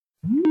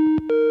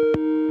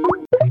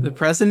The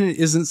president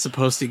isn't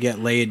supposed to get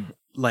laid,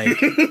 like...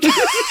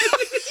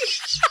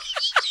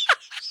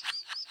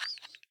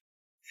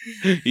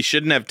 He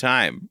shouldn't have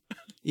time.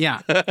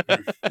 Yeah.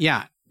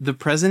 Yeah. The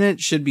president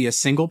should be a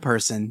single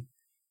person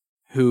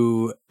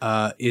who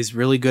is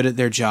really good at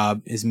their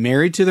job, is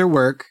married to their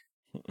work.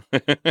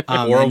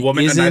 Or a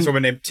woman, a nice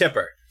woman named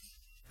Tipper.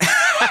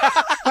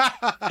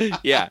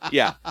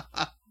 Yeah.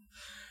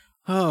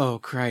 Oh,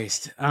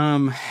 Christ.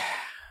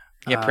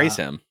 Yeah, praise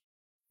him.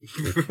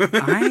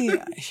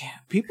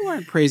 People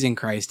aren't praising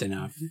Christ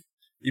enough.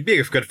 You'd be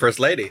a good first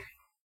lady.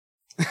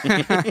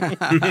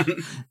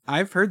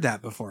 I've heard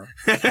that before.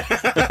 Let's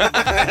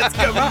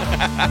come on.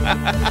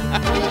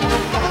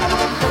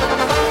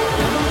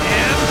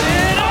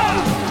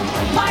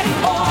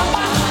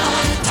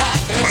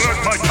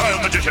 Alert my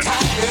child magician.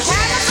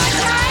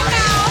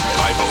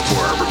 I vote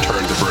for a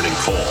return to burning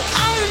coal.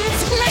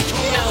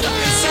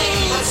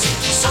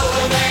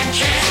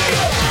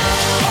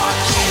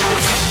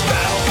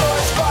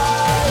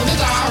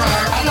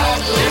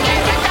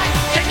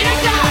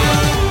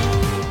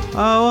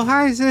 Oh,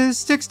 hi, this is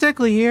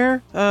Stickley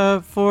here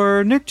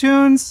for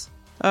Nicktoons.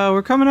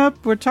 We're coming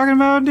up. We're talking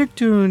about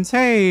Nicktoons.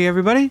 Hey,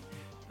 everybody.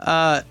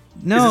 No.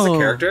 Is this a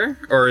character?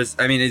 Or is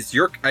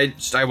your... I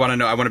want to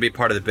know. I want to be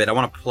part of the bit. I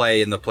want to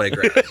play in the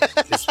playground.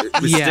 Was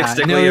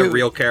Stickley a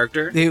real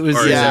character? It was,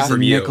 or is it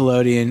from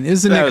Nickelodeon. It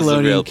was a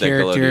Nickelodeon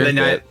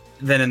character.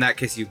 Then in that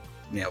case, you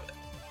nailed it.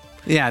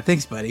 Yeah,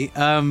 thanks, buddy.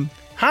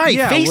 Hi,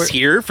 Face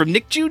here from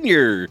Nick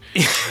Jr.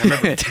 He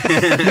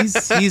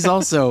exists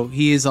also.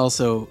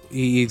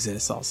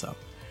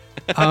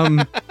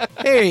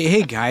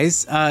 Hey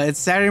guys, it's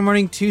Saturday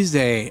Morning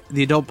Tuesday,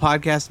 the adult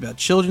podcast about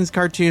children's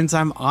cartoons.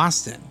 I'm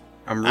Austin.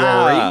 I'm Rory.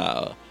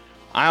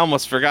 I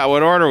almost forgot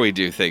what order we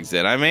do things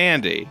in. I'm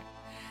Andy.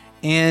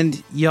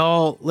 And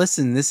y'all,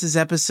 listen, this is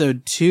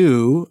episode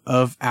 2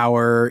 of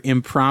our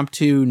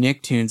impromptu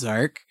Nicktoons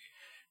arc.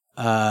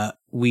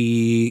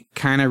 We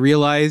kind of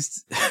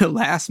realized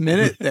last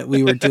minute that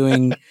we were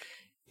doing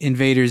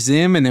Invader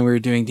Zim and then we were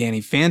doing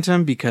Danny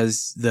Phantom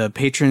because the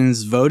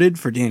patrons voted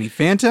for Danny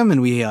Phantom,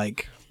 and we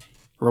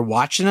were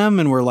watching them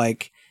and we're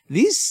like,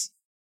 we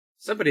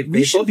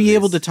should be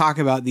able to talk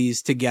about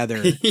these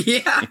together.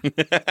 Yeah.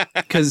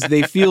 Because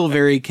they feel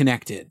very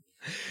connected.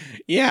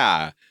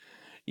 Yeah.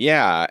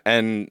 Yeah.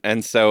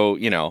 And so,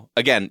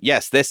 again,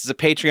 yes, this is a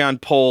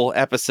Patreon poll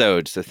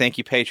episode. So thank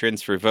you,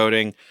 patrons, for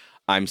voting.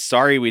 I'm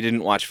sorry we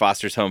didn't watch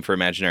Foster's Home for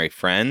Imaginary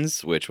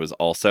Friends, which was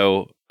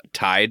also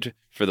tied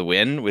for the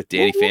win with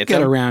Danny Phantom. We'll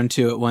get around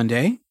to it one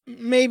day.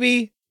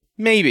 Maybe.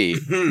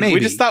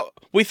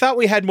 We thought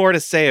we had more to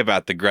say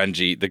about the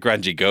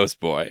grungy ghost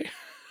boy.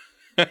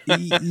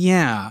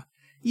 Yeah.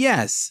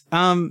 Yes.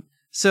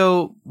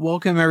 So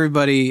welcome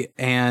everybody,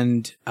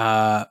 and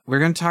we're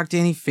gonna talk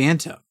Danny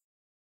Phantom.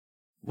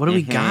 What do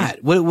we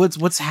got?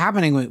 What's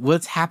happening with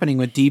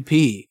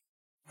DP?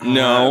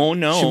 No.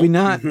 Should we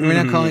not? We're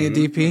not calling it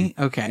DP?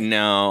 Okay.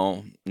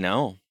 No.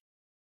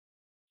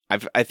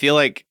 I feel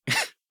like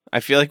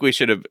we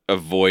should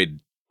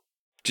avoid,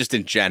 just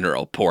in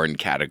general, porn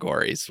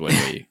categories when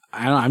we.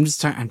 I don't know.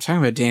 I'm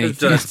talking about Danny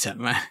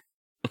Phantom.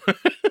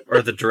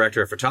 Or the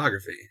director of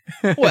photography.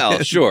 Well,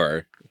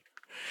 sure.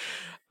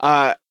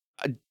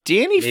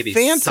 Danny Maybe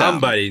Phantom.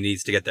 Somebody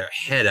needs to get their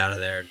head out of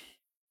their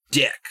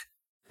dick.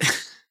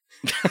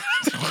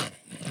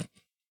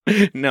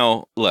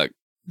 No, look.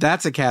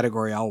 That's a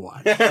category I'll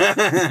watch.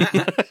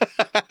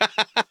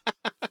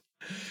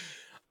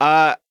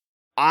 I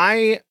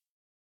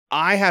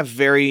have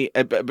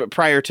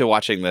prior to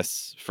watching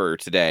this for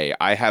today,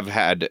 I have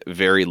had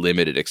very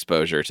limited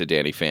exposure to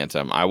Danny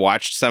Phantom. I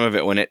watched some of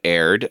it when it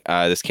aired.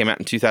 This came out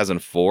in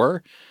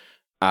 2004.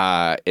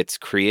 It's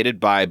created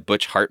by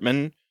Butch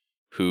Hartman,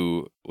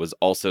 who was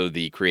also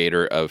the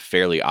creator of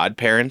Fairly Odd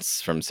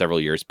Parents from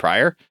several years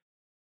prior.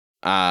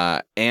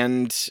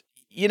 And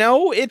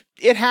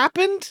it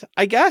happened,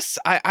 I guess.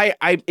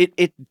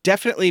 It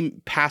definitely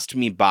passed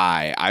me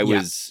by. I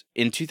was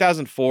in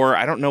 2004.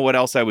 I don't know what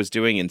else I was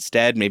doing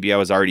instead. Maybe I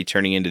was already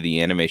turning into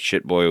the anime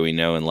shit boy we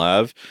know and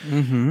love.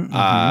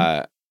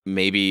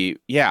 Maybe,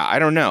 I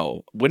don't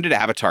know. When did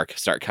Avatar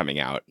start coming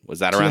out? Was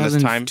that around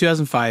this time?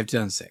 2005,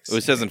 2006. It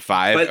was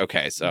 2005?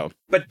 Okay, so.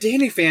 But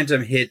Danny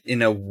Phantom hit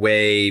in a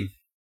way.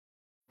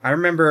 I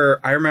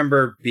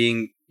remember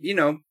being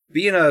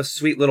a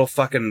sweet little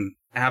fucking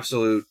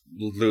absolute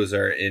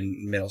loser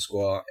in middle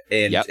school,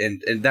 and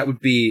that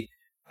would be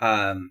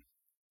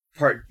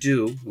part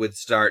 2 would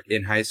start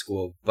in high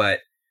school. But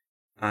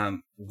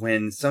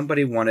when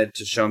somebody wanted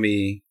to show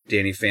me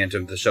Danny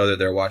Phantom, the show that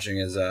they're watching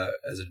as a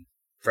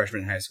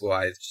freshman in high school,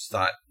 I just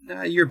thought,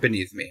 nah, you're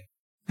beneath me.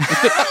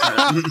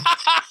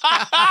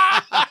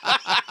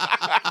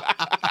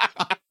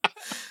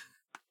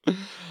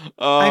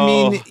 I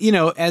mean,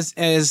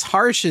 as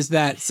harsh as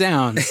that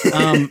sounds,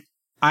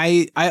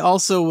 I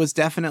also was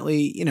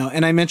definitely,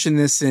 and I mentioned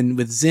this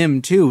with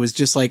Zim too, was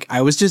just like,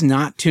 I was just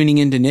not tuning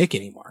into Nick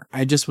anymore.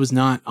 I just was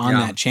not on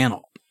that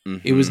channel.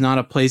 Mm-hmm. It was not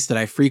a place that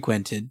I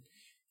frequented.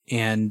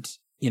 And,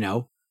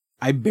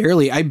 I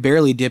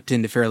barely dipped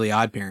into Fairly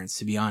Odd Parents,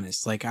 to be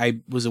honest. Like,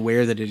 I was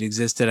aware that it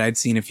existed. I'd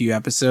seen a few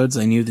episodes.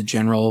 I knew the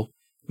general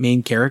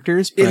main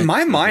characters. But, in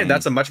my mind,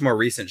 that's a much more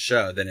recent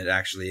show than it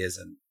actually is.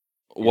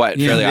 What?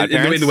 Fairly Odd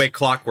Parents? In the way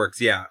clock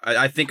works, yeah.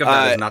 I think of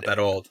that as not that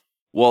old.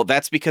 Well,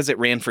 that's because it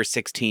ran for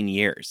 16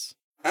 years.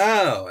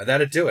 Oh,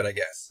 that'd do it, I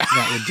guess.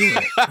 That would do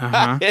it.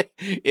 Uh-huh.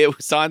 It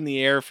was on the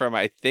air from,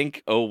 I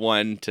think,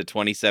 2001 to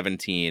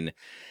 2017.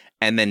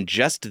 And then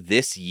just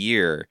this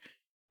year,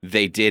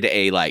 they did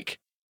a, like,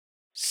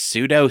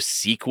 pseudo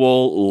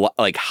sequel,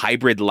 like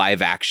hybrid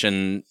live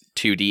action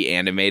 2D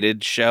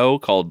animated show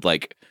called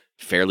like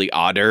Fairly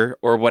Odder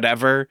or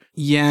whatever.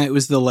 Yeah, it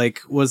was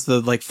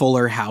the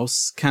Fuller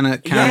House kind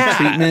of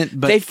treatment,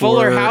 but they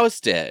Fuller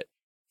Housed it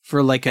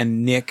for like a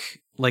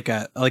Nick, like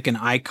an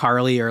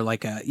iCarly or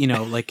like a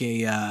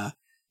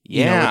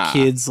a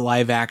kids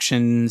live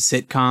action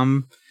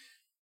sitcom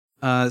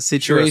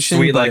situation.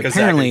 Sweet, but like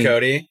apparently, a Zack and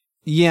Cody.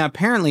 Yeah,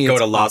 apparently go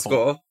it's to law awful.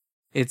 school.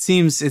 It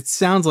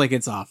sounds like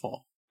it's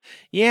awful.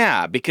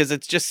 Yeah, because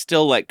it's just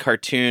still like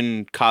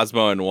cartoon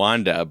Cosmo and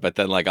Wanda, but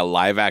then like a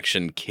live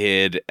action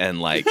kid and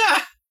like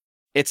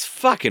it's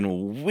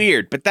fucking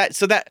weird. But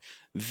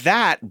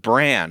that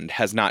brand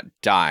has not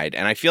died.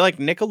 And I feel like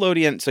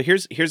Nickelodeon. So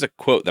here's a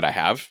quote that I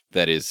have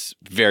that is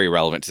very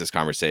relevant to this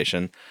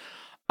conversation.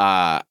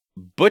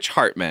 Butch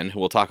Hartman, who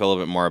we'll talk a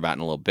little bit more about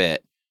in a little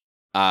bit,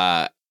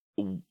 after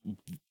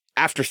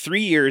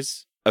 3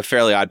 years of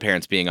Fairly Odd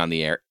Parents being on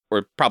the air,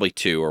 or probably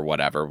 2 or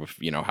whatever,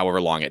 however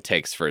long it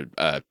takes for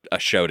a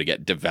show to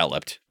get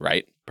developed,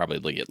 right?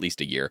 Probably at least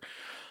a year.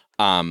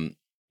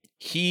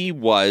 He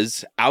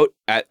was out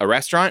at a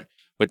restaurant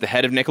with the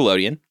head of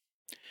Nickelodeon.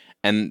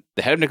 And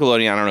the head of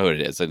Nickelodeon, I don't know who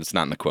it is. It's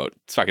not in the quote.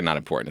 It's fucking not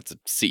important. It's a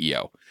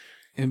CEO.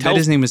 I bet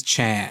his name was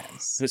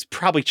Chaz. It's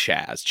probably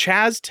Chaz.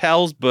 Chaz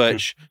tells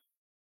Butch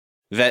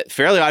that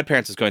Fairly Odd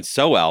Parents is going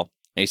so well.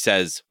 And he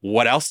says,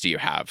 "What else do you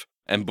have?"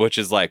 And Butch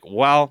is like,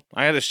 "Well,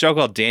 I had a show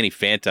called Danny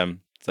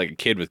Phantom. It's like a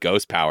kid with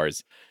ghost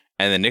powers."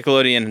 And the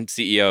Nickelodeon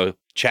CEO,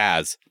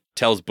 Chaz,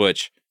 tells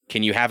Butch,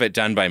 "Can you have it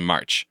done by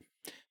March?"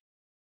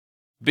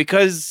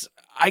 Because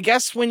I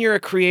guess when you're a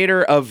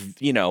creator of,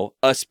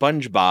 a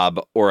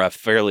SpongeBob or a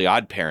Fairly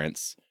Odd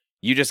Parents,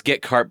 you just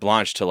get carte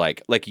blanche to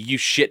like you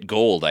shit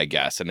gold, I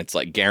guess. And it's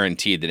like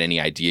guaranteed that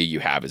any idea you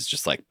have is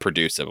just like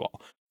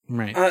producible.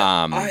 Right.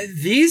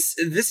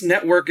 This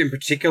network in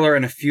particular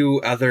and a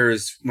few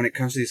others, when it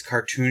comes to these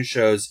cartoon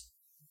shows,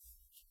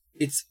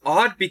 it's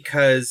odd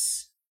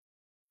because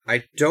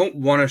I don't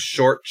want to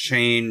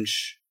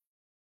shortchange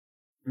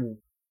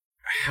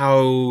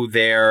how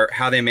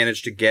they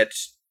manage to get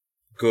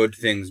good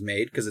things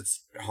made, because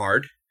it's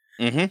hard.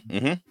 Mm-hmm,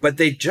 mm-hmm. But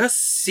they just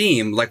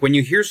seem like, when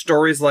you hear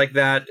stories like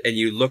that and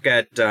you look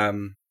at,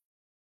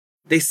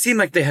 they seem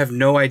like they have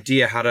no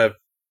idea how to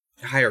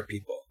hire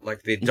people.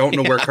 Like they don't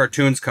know where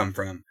cartoons come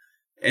from,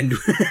 and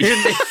like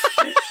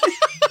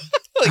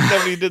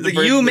nobody did the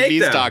Birds and the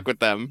Bees talk with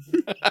them.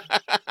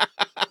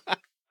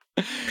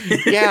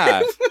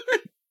 Yeah,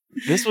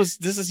 this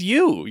is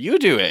you. You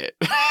do it.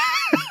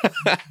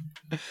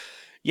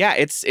 Yeah,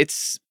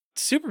 it's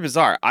super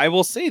bizarre. I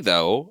will say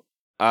though,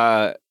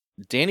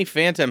 Danny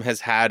Phantom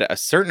has had a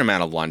certain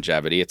amount of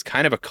longevity. It's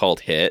kind of a cult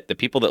hit. The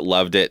people that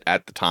loved it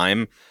at the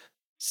time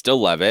still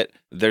love it.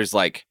 There's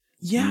like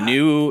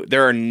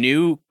there are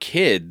new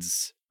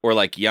kids or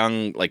like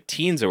young like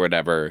teens or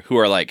whatever who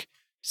are like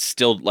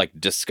still like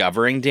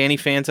discovering Danny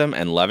Phantom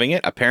and loving it.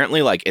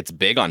 Apparently, like it's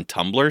big on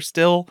Tumblr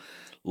still.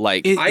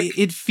 Like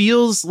it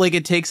feels like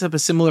it takes up a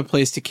similar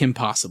place to Kim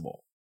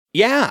Possible.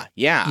 Yeah.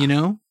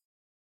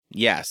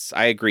 Yes,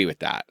 I agree with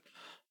that.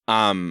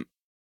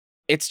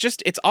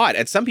 It's odd.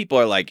 And some people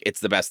are like, it's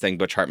the best thing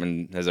Butch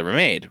Hartman has ever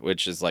made,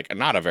 which is like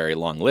not a very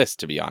long list,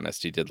 to be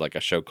honest. He did like a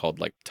show called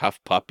like Tough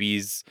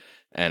Puppies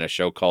and a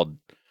show called,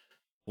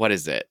 what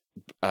is it?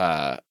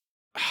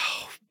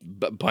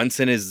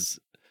 Bunsen is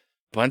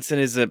I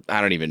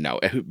don't even know.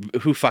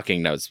 Who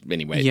fucking knows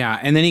anyway? Yeah.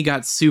 And then he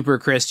got super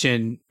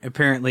Christian,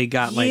 apparently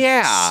got like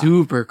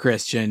super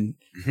Christian.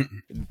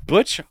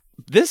 Butch,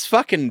 this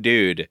fucking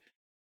dude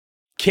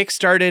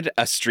kickstarted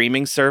a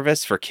streaming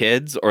service for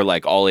kids or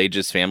like all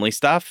ages family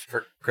stuff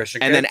for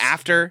Christian and kids?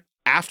 Then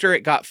after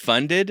it got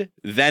funded,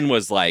 then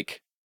was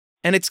like,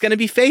 and it's going to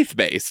be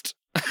faith-based.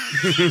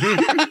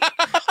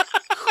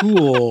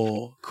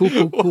 Cool.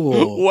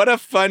 What a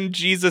fun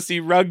Jesus-y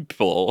rug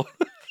pull.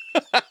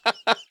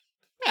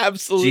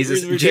 Absolutely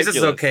ridiculous. Jesus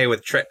is okay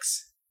with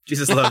tricks.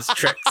 Jesus loves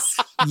tricks.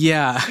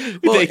 Yeah.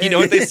 Well, you know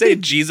what they say?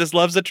 Jesus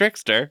loves a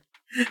trickster.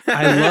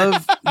 I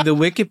love the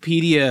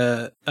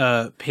Wikipedia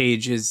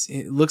page.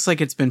 It looks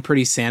like it's been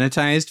pretty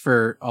sanitized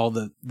for all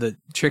the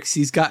tricks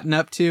he's gotten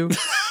up to.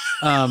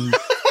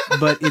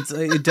 But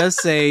it does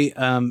say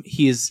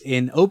he is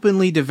an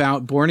openly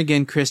devout,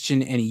 born-again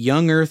Christian and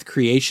young earth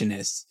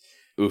creationist.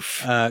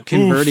 Oof.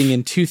 Converting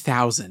in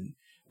 2000,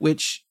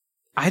 which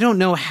I don't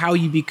know how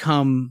you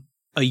become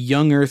a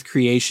young earth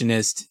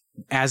creationist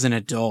as an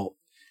adult.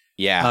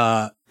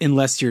 Yeah.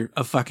 Unless you're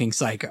a fucking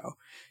psycho.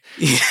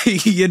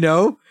 You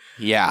know?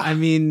 Yeah. I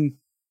mean,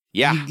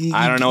 yeah.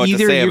 I don't know what to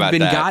say about that. Either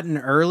you've been gotten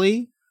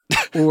early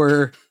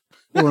or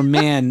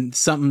man,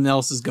 something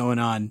else is going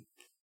on.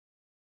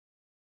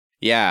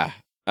 Yeah.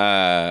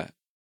 I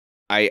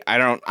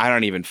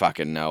don't even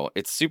fucking know.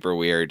 It's super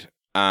weird.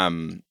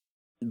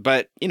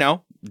 But you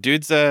know,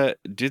 dude's a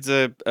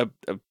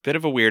bit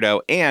of a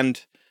weirdo,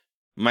 and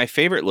my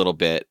favorite little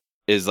bit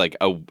is like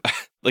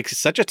like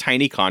such a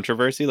tiny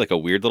controversy, like a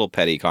weird little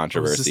petty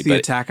controversy. Is this the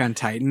Attack on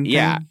Titan thing?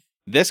 Yeah,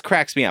 this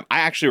cracks me up. I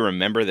actually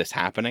remember this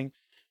happening.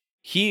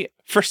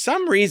 For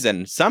some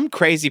reason, some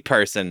crazy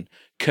person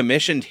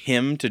commissioned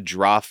him to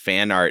draw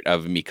fan art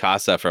of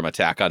Mikasa from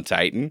Attack on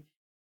Titan.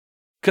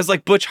 Because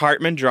like Butch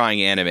Hartman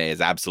drawing anime is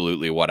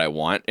absolutely what I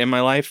want in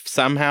my life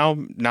somehow,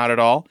 not at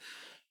all.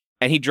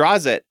 And he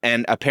draws it,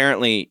 and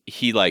apparently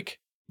he like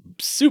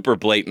super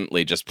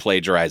blatantly just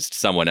plagiarized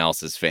someone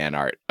else's fan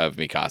art of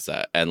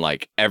Mikasa, and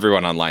like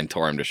everyone online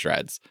tore him to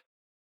shreds.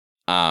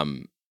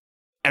 And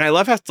I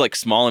love how like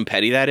small and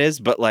petty that is,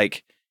 but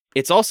like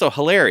it's also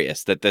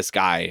hilarious that this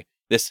guy,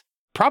 this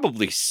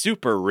probably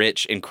super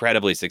rich,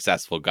 incredibly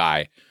successful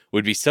guy,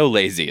 would be so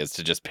lazy as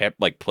to just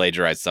like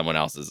plagiarize someone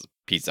else's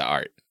piece of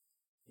art.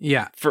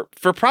 Yeah. For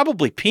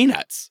probably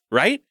peanuts,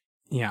 right?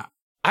 Yeah.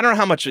 I don't know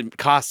how much it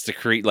costs to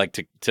create,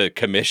 like, to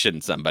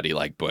commission somebody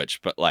like Butch,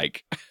 but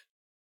like,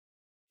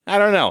 I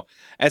don't know.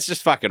 It's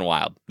just fucking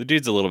wild. The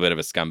dude's a little bit of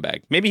a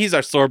scumbag. Maybe he's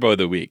our Sorbo of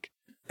the week.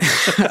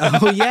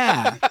 Oh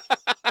yeah.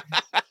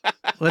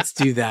 Let's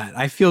do that.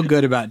 I feel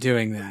good about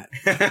doing that.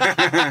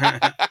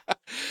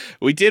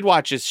 We did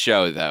watch his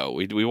show though.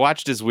 We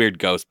watched his weird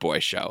Ghost Boy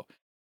show.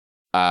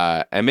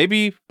 And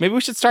maybe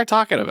we should start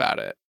talking about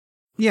it.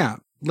 Yeah.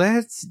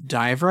 Let's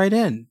dive right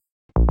in.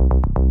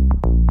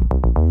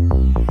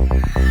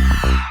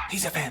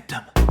 He's a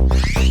phantom.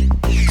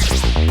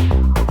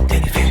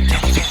 Danny Phantom.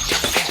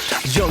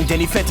 Young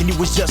Danny Phantom, he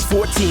was just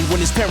 14 when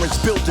his parents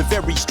built a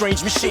very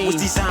strange machine. It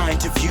was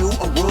designed to view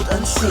a world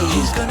unseen.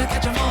 He's gonna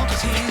catch 'em all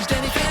 'cause he's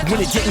Danny Phantom.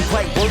 When it didn't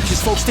quite work,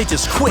 his folks, they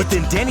just quit. But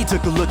then Danny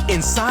took a look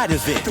inside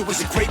of it. There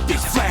was a great big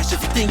flash,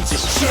 everything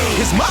just changed.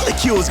 His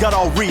molecules got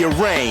all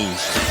rearranged.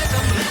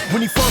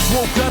 When he first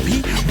woke up,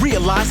 he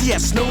realized he had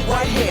snow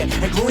white hair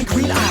and glowing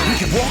green eyes.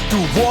 He could walk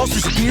through walls,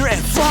 disappear,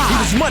 and fly. He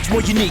was much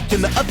more unique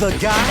than the other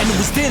guy, and it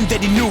was then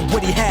that he knew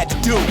what he had to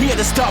do. He had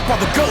to stop all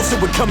the ghosts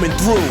that were coming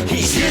through.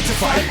 He's here to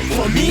fight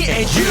for me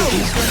and you.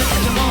 He's gonna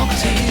catch 'em all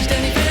 'cause he's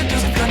Danny Phantom.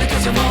 He's gonna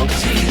catch 'em all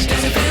 'cause he's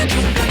Danny Phantom.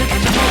 He's gonna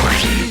catch 'em all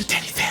 'cause he's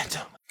Danny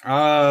Phantom.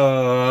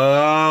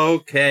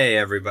 Okay,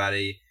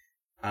 everybody.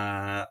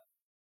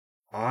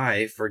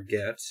 I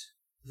forget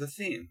the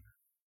theme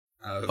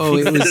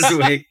of this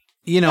week.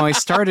 You know, I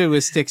started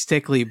with Stick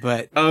Stickly,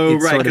 but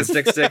right, because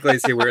Stick Stickly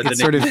is where the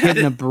sort of hit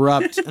an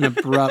abrupt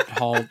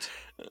halt.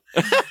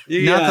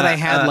 Yeah, Not that I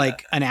had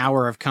like an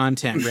hour of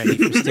content ready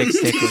for Stick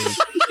Stickly.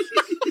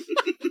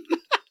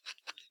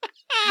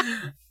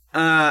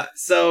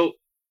 So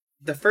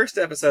the first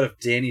episode of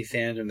Danny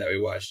Phantom that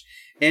we watched,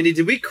 Andy,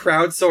 did we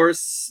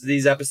crowdsource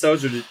these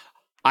episodes, or did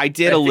I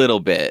did a little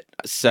bit.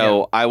 So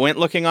yeah. I went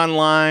looking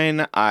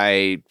online.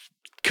 I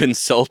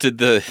consulted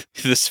the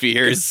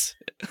spheres.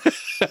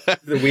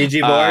 The Ouija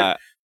board.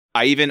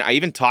 I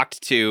even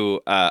talked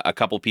to a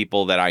couple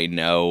people that I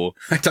know.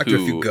 I talked to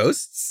a few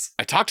ghosts.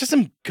 I talked to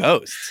some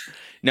ghosts.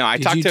 No, I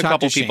talked to a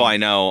couple people I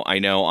know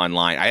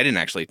online. I didn't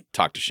actually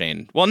talk to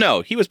Shane. Well,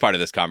 no, he was part of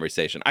this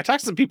conversation. I talked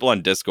to some people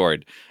on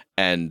Discord,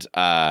 and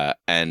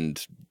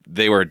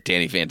they were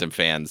Danny Phantom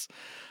fans.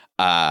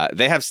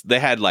 They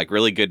had like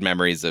really good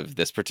memories of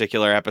this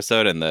particular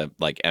episode and the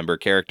like Ember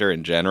character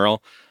in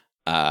general.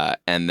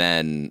 And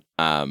then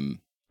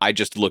I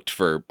just looked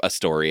for a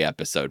story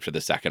episode for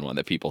the second one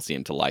that people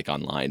seem to like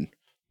online.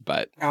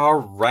 But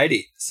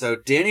alrighty, so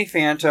Danny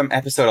Phantom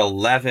episode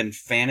 11,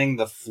 Fanning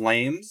the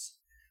Flames.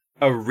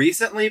 A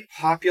recently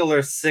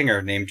popular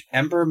singer named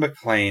Ember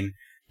McLean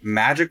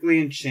magically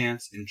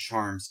enchants and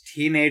charms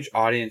teenage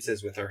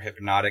audiences with her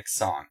hypnotic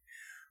song.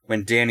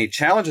 When Danny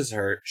challenges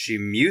her, she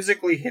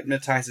musically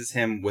hypnotizes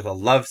him with a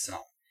love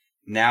song.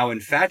 Now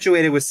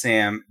infatuated with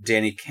Sam,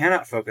 Danny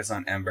cannot focus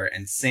on Ember,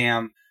 and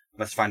Sam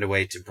must find a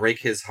way to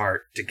break his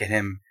heart to get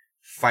him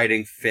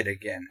fighting fit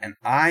again. And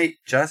I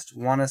just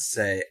want to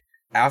say,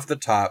 off the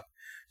top,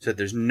 so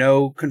there's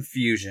no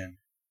confusion,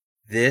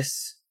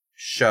 this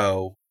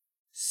show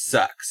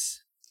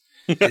sucks.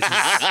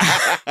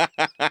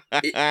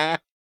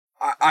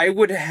 I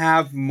would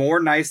have more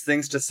nice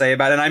things to say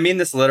about it, and I mean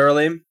this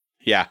literally.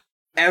 Yeah.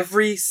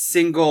 Every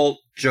single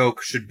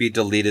joke should be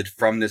deleted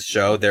from this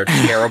show. They're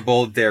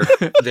terrible. They're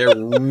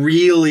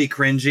really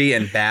cringy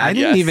and bad. I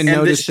didn't even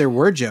notice there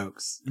were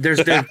jokes.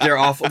 They're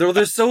awful.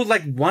 They're so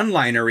like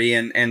one-linery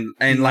and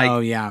like, oh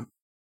yeah,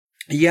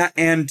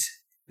 and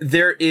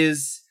there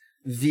is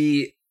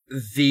the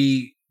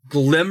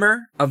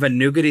glimmer of a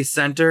nougaty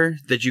center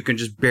that you can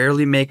just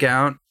barely make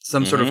out.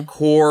 Some sort of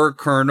core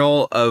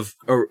kernel of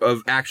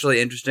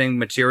actually interesting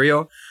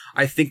material.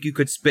 I think you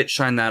could spit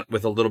shine that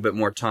with a little bit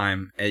more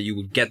time, and you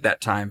would get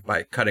that time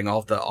by cutting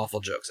all the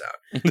awful jokes out.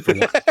 For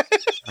one.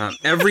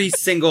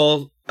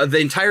 The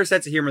entire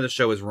sense of humor of the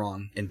show is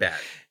wrong and bad.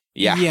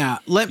 Yeah.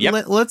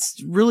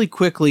 Let's really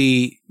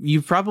quickly.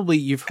 You've heard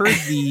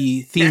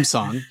the theme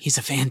song. He's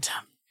a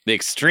phantom. The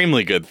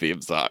extremely good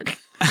theme song.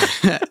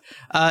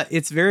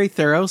 It's very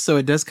thorough, so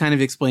it does kind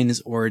of explain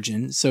his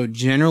origin. So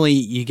generally,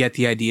 you get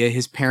the idea.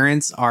 His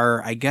parents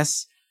are, I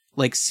guess,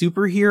 like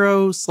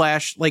superhero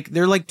 / like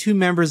they're like two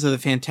members of the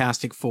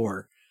Fantastic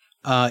Four.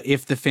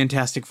 If the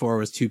Fantastic Four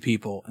was two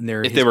people, and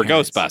if they were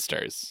parents.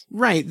 Ghostbusters,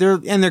 right? They're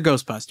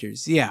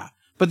Ghostbusters, yeah.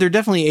 But they're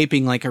definitely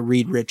aping like a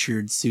Reed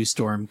Richards, Sue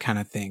Storm kind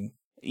of thing.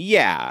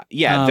 Yeah.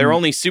 Their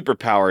only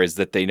superpower is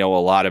that they know a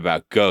lot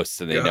about ghosts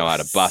and they know how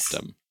to bust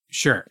them.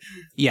 Sure.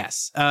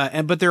 Yes.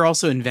 But they're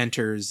also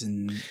inventors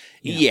and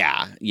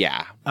Yeah.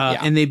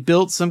 And they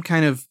built some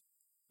kind of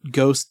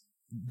ghost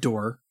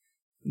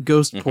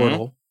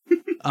portal.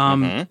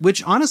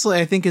 Which honestly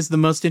I think is the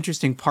most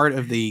interesting part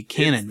of the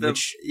canon.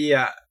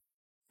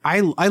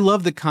 I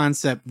love the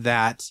concept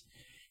that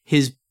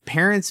his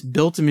parents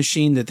built a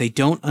machine that they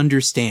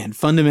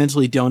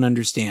fundamentally don't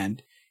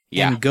understand.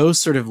 Yeah. And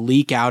ghosts sort of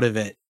leak out of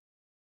it.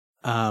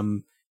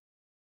 Sort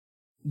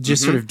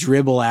of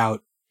dribble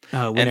out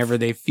whenever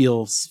they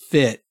feel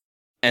fit.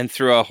 And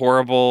through a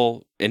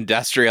horrible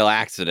industrial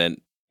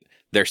accident,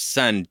 their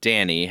son,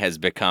 Danny, has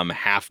become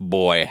half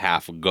boy,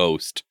 half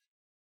ghost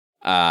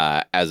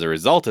as a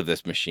result of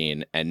this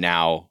machine. And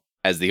now,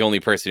 as the only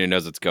person who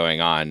knows what's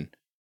going on,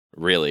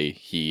 really,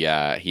 he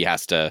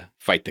has to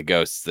fight the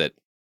ghosts that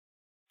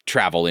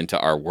travel into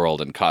our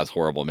world and cause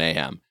horrible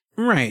mayhem.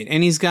 Right.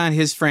 And he's got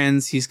his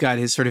friends. He's got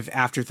his sort of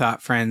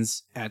afterthought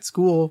friends at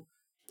school.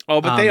 Oh,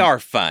 but they are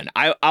fun.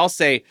 I'll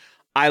say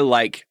I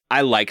like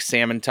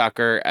Sam and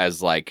Tucker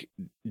as like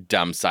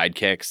dumb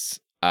sidekicks.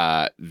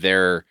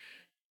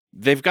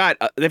 They've got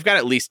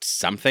at least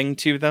something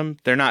to them.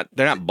 They're not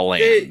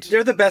bland.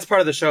 They're the best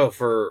part of the show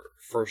for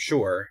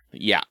sure.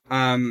 Yeah.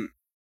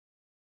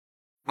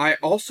 I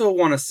also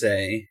want to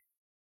say,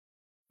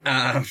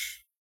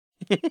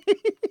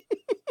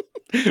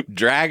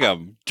 drag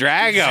them.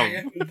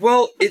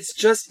 Well,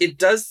 it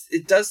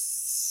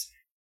does.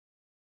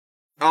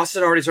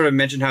 Austin already sort of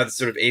mentioned how it's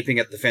sort of aping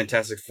at the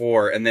Fantastic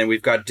Four, and then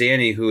we've got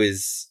Danny, who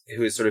is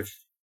sort of,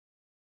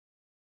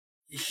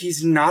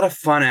 he's not a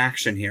fun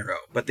action hero,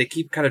 but they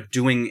keep kind of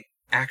doing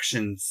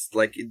actions,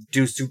 like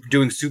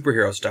doing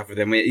superhero stuff with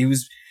him. He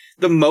was,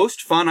 the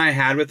most fun I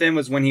had with him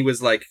was when he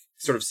was like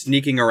sort of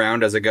sneaking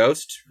around as a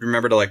ghost.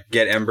 Remember to like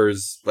get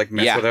Ember's like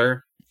mess with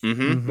her?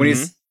 Mm-hmm. When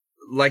he's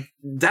like,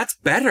 that's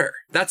better.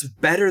 That's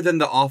better than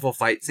the awful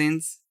fight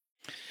scenes.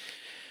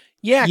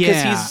 Yeah,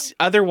 because he's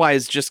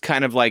otherwise just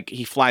kind of like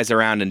he flies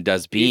around and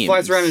does beams. He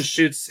flies around and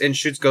shoots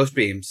ghost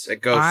beams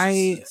at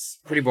ghosts. It's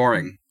pretty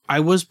boring. I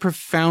was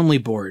profoundly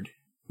bored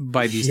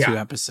by these two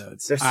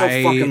episodes. They're so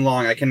fucking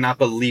long. I cannot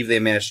believe they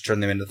managed to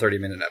turn them into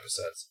 30-minute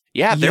episodes.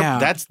 Yeah,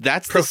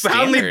 that's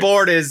profoundly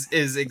bored is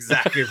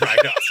exactly right.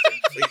 Austin.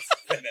 Please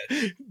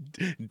finish.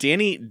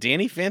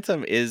 Danny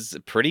Phantom is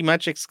pretty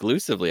much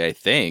exclusively, I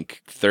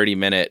think,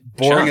 30-minute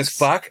boring chunks. as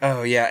fuck.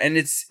 Oh yeah, and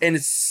it's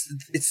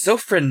so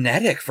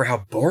frenetic for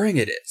how boring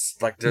it is.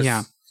 Like there's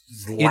loud.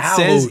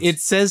 It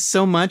says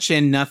so much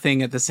and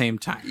nothing at the same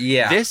time.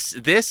 Yeah.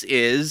 This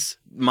is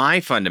my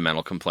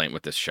fundamental complaint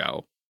with this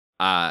show.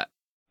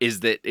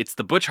 Is that it's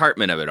the Butch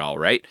Hartman of it all,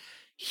 right?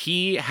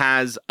 He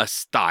has a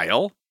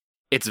style.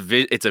 It's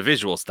a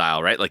visual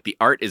style, right? Like the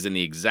art is in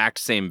the exact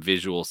same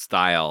visual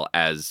style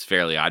as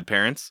Fairly Odd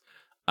Parents.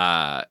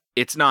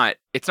 It's not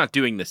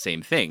doing the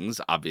same things,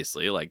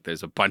 obviously. Like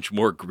there's a bunch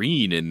more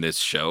green in this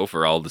show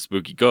for all the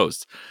spooky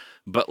ghosts.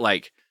 But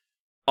like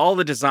all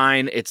the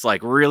design, it's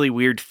like really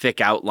weird thick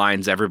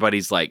outlines.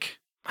 Everybody's like,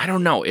 I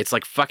don't know. It's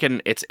like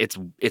fucking it's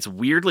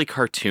weirdly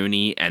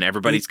cartoony and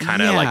everybody's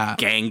kind of like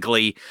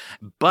gangly.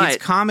 But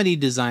it's comedy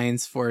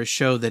designs for a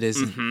show that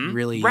isn't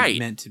really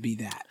meant to be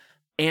that.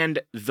 And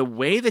the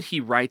way that he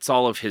writes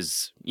all of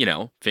his,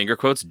 finger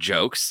quotes,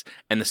 jokes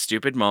and the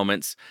stupid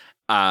moments,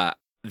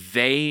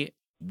 they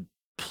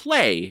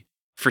play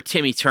for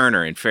Timmy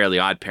Turner in Fairly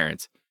Odd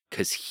Parents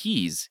because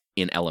he's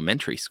in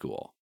elementary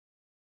school.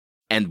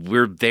 And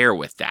we're there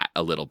with that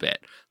a little bit.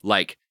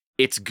 Like,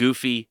 it's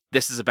goofy.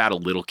 This is about a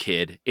little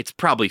kid. It's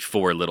probably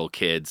 4 little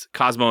kids.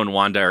 Cosmo and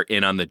Wanda are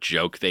in on the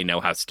joke. They know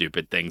how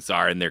stupid things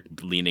are and they're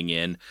leaning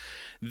in.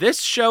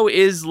 This show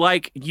is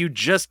like you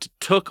just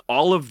took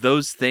all of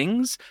those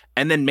things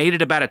and then made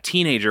it about a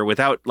teenager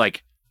without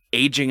like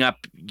aging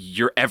up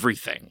your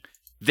everything.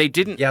 They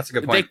didn't. Yeah, that's a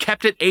good point. They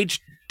kept it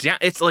aged down.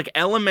 It's like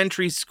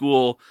elementary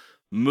school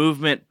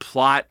movement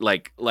plot,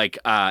 like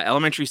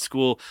elementary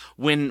school.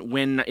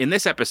 When in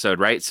this episode,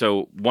 right?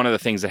 So one of the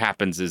things that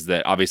happens is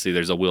that obviously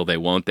there's a will they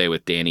won't they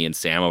with Danny and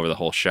Sam over the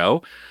whole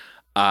show,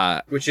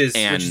 which is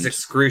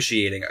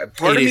excruciating.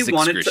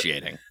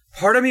 Excruciating.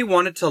 Part of me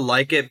wanted to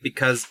like it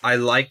because I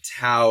liked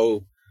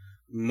how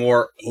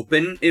more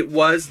open it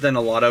was than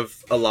a lot of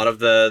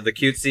the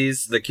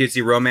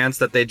cutesy romance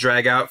that they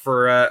drag out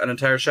for an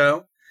entire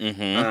show.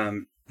 Mm-hmm.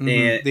 And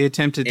they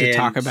attempted to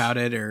talk about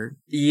it, or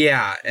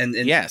and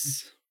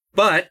yes,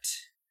 but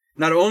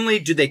not only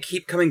do they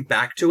keep coming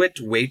back to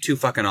it way too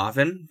fucking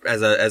often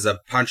as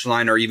a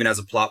punchline or even as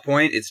a plot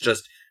point, it's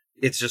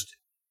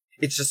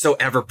it's just so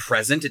ever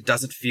present. It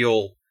doesn't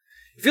feel.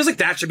 It feels like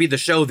that should be the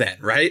show then,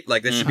 right?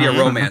 Like this should be a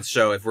romance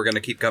show if we're going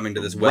to keep coming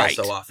to this well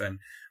so often.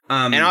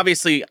 And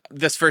obviously,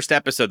 this first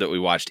episode that we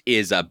watched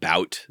is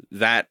about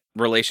that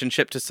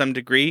relationship to some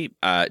degree.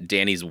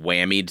 Danny's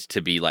whammied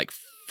to be like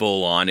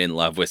full on in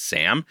love with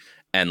Sam,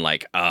 and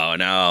like, oh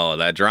no,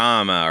 the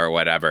drama or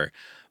whatever.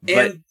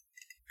 But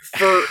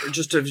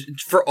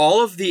for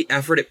all of the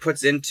effort it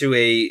puts into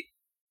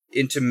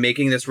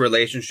making this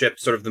relationship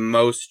sort of the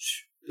most,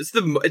 it's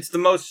the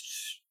most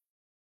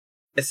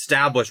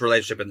established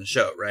relationship in the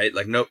show, right?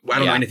 Like, no, I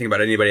don't know anything about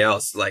anybody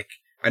else. Like,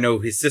 I know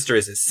his sister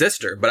is his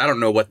sister, but I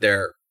don't know what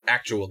their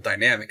actual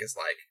dynamic is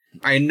like.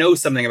 I know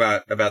something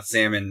about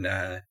Sam and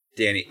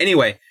Danny.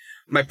 Anyway,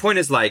 my point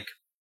is, like,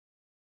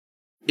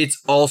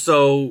 it's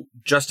also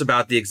just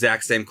about the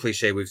exact same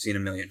cliche we've seen a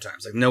million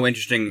times. Like, no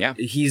interesting. Yeah.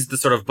 He's the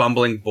sort of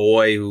bumbling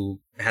boy who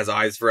has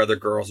eyes for other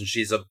girls, and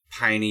she's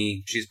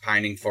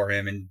pining for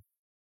him, and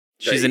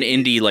she's an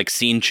indie like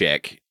scene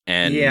chick.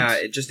 And yeah,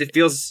 it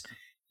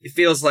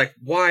feels like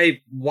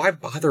why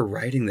bother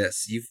writing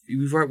this?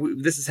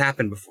 This has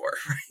happened before,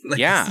 right? Like,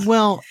 yeah.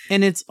 Well,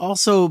 and it's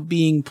also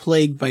being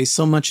plagued by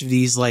so much of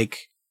these,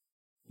 like,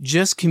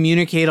 just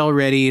communicate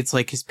already. It's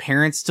like his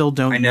parents still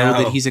don't know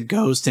that he's a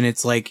ghost, and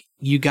it's like,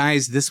 you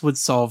guys, this would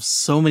solve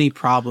so many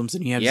problems,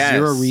 and you have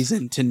zero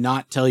reason to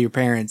not tell your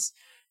parents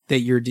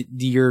that you're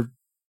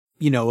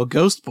a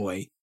ghost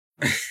boy.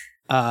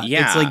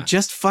 It's like,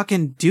 just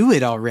fucking do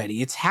it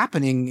already. It's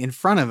happening in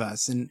front of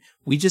us, and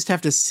we just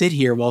have to sit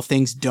here while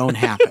things don't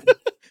happen.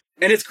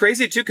 And it's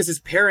crazy too, because his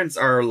parents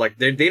are like,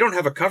 they don't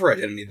have a cover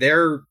identity.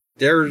 They're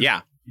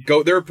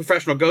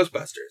professional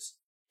Ghostbusters.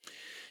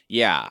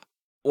 Yeah.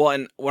 Well,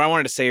 and what I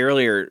wanted to say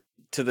earlier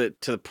to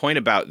the point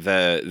about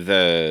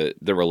the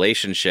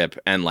relationship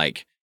and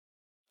like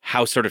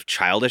how sort of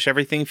childish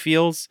everything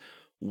feels.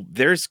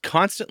 There's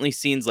constantly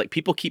scenes like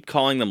people keep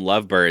calling them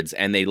lovebirds,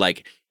 and they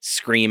like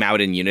scream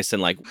out in unison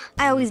like,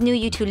 I always knew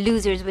you two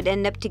losers would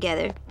end up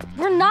together.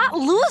 We're not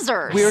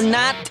losers. We're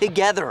not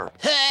together.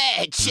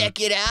 Hey, check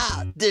it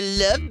out. The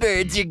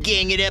lovebirds are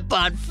ganging up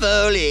on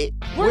Foley.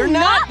 We're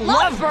not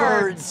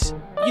lovebirds.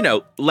 You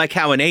know, like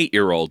how an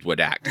 8-year-old would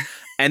act.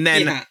 And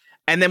then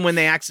and then when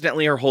they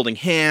accidentally are holding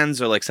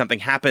hands or like something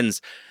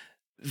happens,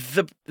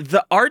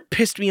 the art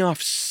pissed me off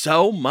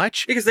so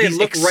much because they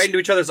look right into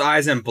each other's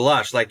eyes and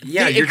blush like,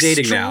 yeah, you're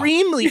dating now.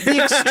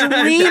 The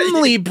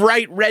extremely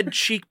bright red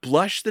cheek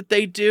blush that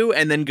they do,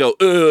 and then go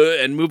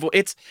and move.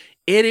 It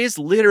is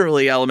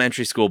literally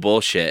elementary school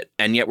bullshit,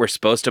 and yet we're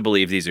supposed to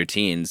believe these are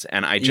teens,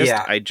 and I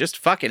just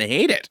fucking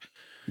hate it.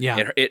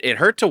 Yeah, it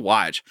hurt to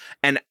watch,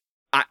 and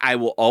I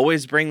will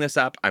always bring this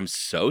up. I'm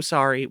so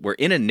sorry. We're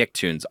in a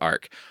Nicktoons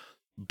arc,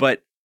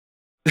 but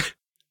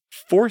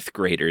fourth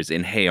graders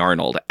in Hey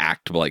Arnold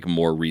act like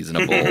more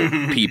reasonable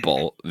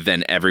people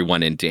than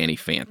everyone in Danny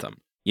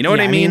Phantom. You know what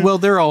I mean? Well,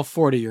 they're all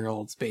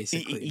 40-year-olds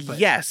basically. But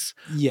yes.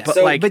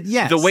 But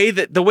yes. The way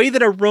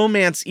that a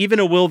romance, even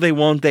a will they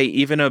won't they,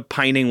 even a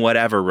pining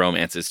whatever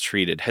romance is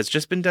treated has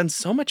just been done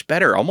so much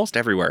better almost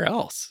everywhere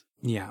else.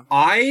 Yeah.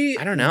 I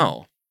don't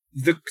know.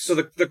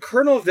 The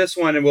kernel of this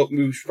one, and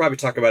we should probably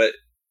talk about it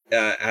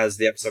as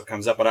the episode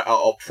comes up, but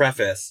I'll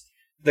preface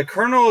the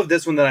kernel of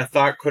this one that I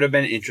thought could have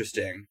been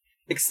interesting.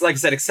 Like I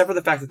said, except for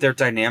the fact that their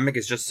dynamic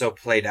is just so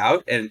played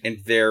out and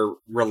their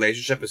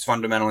relationship is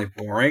fundamentally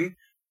boring.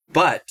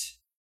 But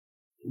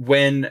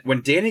when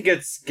Danny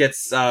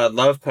gets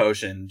love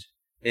potioned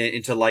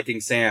into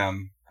liking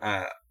Sam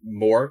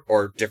more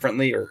or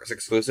differently or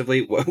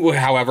exclusively,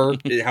 however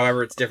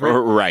it's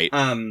different, right?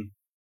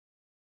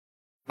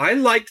 I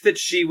liked that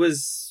she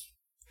was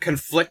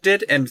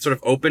conflicted and sort of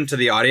open to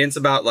the audience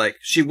about, like,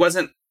 she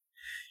wasn't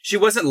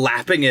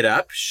lapping it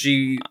up.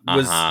 She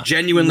was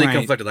genuinely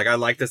conflicted. Like, I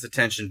like this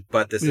attention,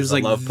 but this is a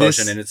love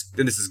potion, and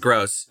this is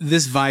gross.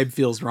 This vibe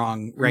feels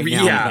wrong right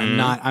now.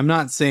 Yeah. I'm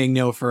not saying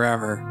no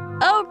forever.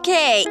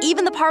 Okay,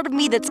 even the part of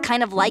me that's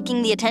kind of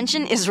liking the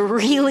attention is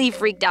really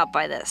freaked out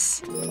by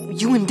this.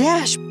 You and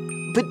Dash,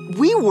 but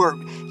we were...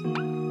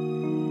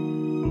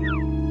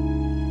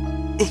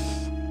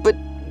 But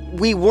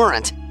we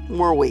weren't,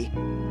 were we?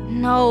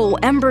 No,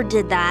 Ember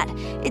did that.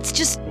 It's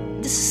just,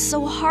 this is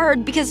so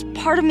hard because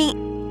part of me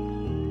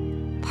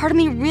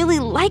really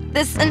liked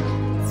this, and...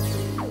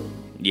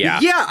 Yeah,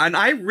 and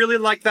I really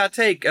liked that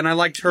take, and I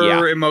liked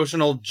her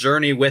emotional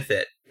journey with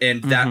it,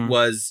 and that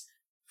was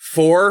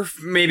 4,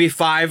 maybe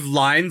 5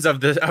 lines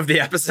of the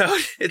episode.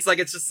 It's like,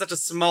 it's just such a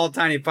small,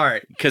 tiny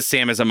part. Because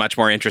Sam is a much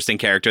more interesting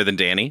character than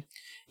Danny.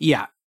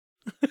 Yeah.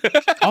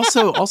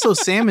 Also,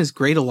 Sam is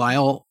great a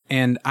Lyle,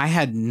 and I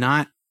had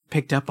not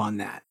picked up on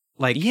that.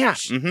 Like,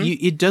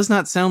 it does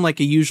not sound like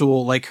a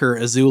usual, like, her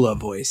Azula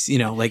voice,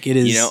 like it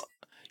is...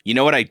 You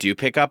know what I do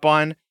pick up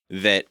on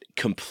that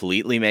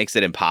completely makes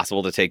it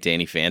impossible to take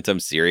Danny Phantom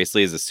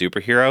seriously as a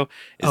superhero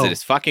is that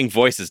his fucking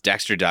voice is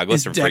Dexter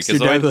Douglas from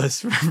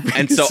Freakazoid.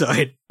 And so,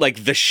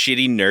 like, the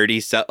shitty,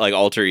 nerdy, like,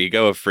 alter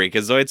ego of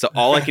Freakazoid. So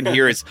all I can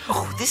hear is,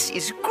 oh, this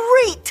is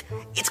great.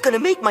 It's going to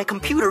make my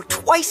computer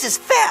twice as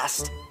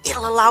fast.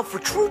 It'll allow for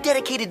true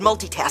dedicated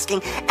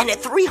multitasking, and at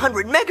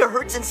 300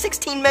 megahertz and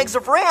 16 megs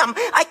of RAM,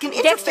 I can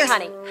interface...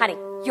 Dexter, honey,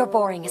 you're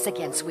boring us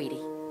again, sweetie.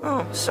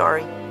 Oh,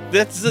 sorry.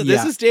 This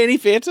is Danny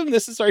Phantom?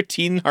 This is our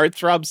teen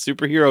heartthrob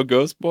superhero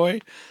ghost boy?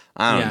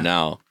 I don't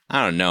know.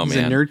 He's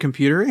man. a nerd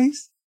computer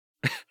ace?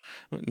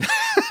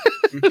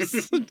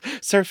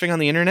 Surfing on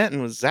the internet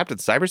and was zapped in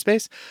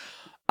cyberspace.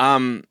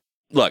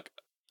 Look,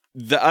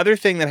 the other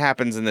thing that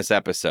happens in this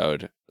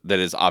episode that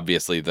is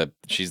obviously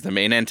she's the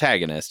main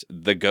antagonist.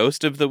 The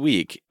ghost of the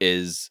week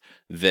is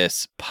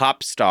this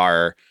pop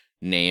star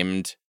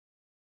named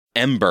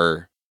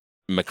Ember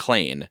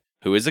McLean,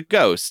 who is a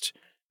ghost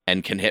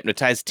and can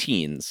hypnotize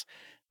teens.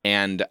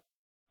 And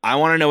I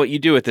want to know what you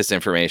do with this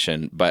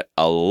information, but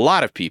a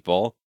lot of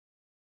people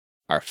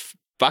are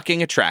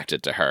fucking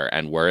attracted to her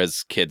and were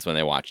as kids when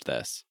they watched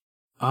this.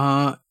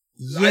 Yeah.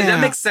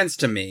 That makes sense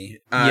to me.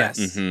 Yes.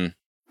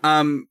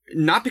 Mm-hmm.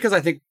 Not because I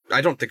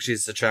don't think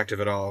she's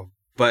attractive at all.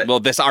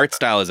 But this art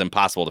style is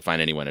impossible to find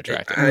anyone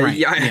attractive.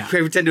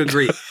 I tend to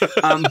agree.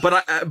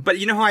 But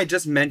you know how I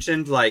just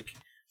mentioned, like,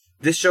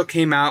 this show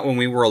came out when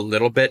we were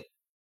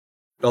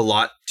a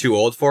lot too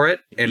old for it,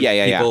 and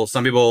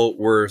some people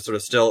were sort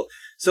of still.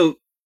 So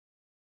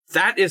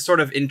that is sort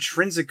of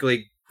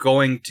intrinsically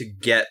going to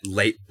get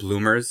late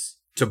bloomers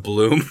to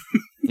bloom.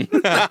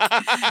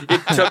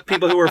 It took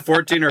people who were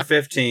 14 or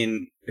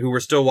 15 who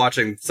were still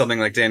watching something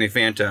like Danny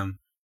Phantom.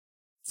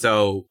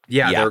 So,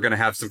 they were going to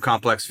have some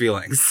complex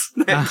feelings.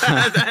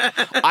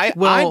 I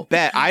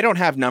bet, I don't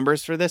have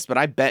numbers for this, but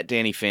I bet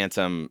Danny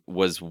Phantom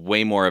was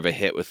way more of a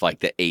hit with like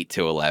the 8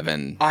 to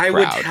 11 I crowd.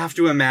 would have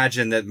to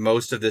imagine that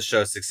most of this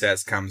show's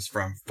success comes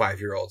from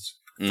 5-year-olds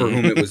for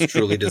whom it was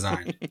truly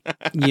designed.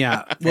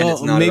 Yeah.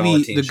 Well,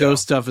 maybe the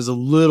ghost stuff is a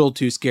little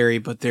too scary,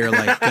 but they're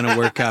like going to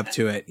work up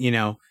to it, you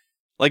know?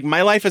 Like,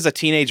 My Life as a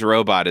Teenage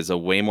Robot is a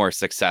way more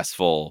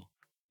successful,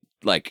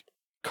 like,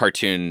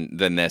 cartoon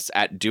than this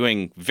at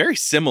doing very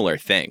similar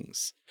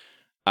things.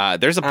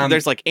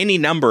 There's like any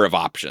number of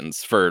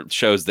options for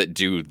shows that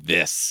do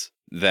this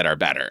that are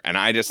better, and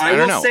I don't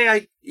know.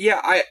 I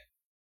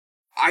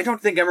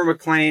don't think Ember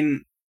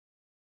McLean.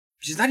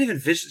 She's not even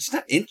vicious. She's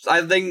not.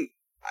 I think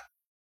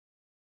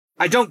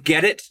I don't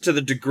get it to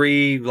the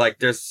degree like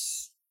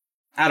there's.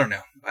 I don't know.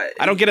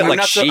 I don't get it like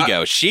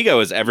Shigo.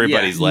 Shigo is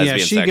everybody's lesbian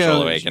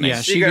sexual awakening. Yeah,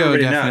 Shigo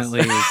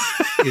definitely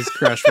is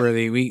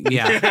crush-worthy. We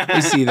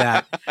see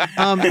that.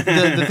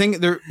 The thing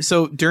there.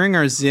 So during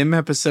our Zim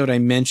episode, I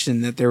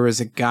mentioned that there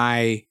was a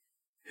guy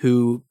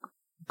who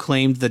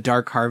claimed the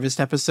Dark Harvest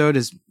episode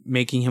as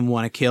making him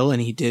want to kill,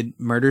 and he did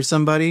murder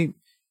somebody.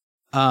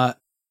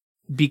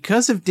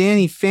 Because of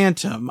Danny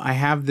Phantom, I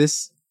have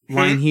this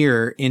line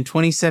here. In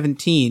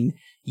 2017,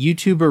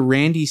 YouTuber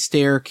Randy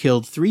Stair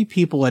killed 3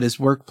 people at his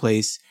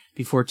workplace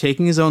before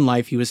taking his own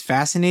life. He was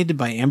fascinated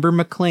by Ember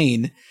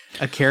McLean,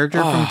 a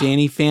character from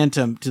Danny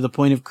Phantom, to the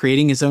point of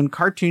creating his own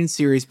cartoon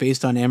series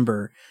based on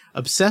Ember.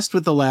 Obsessed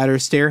with the latter,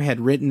 Stair had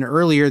written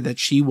earlier that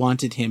she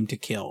wanted him to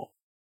kill.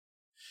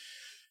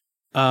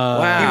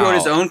 Wow. He wrote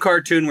his own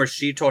cartoon where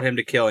she told him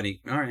to kill, and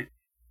all right.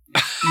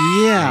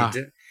 Yeah.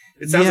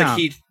 It sounds like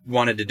he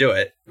wanted to do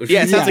it.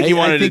 Yeah, it sounds like he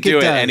wanted to do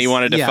it, and he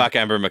wanted to fuck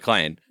Ember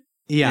McLean.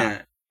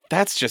 Yeah.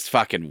 That's just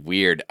fucking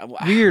weird.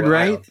 Weird,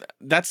 right?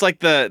 That's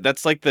like the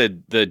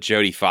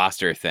Jodie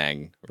Foster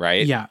thing,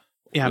 right? Yeah.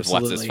 Yeah,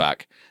 absolutely. What's his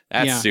fuck?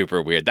 That's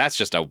super weird. That's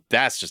just a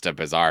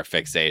bizarre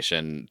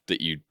fixation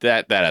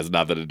that has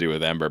nothing to do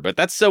with Ember. But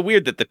that's so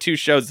weird that the two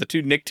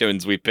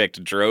Nicktoons we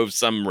picked drove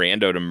some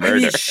rando to murder. I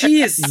mean,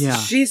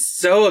 she's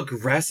so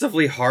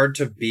aggressively hard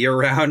to be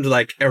around,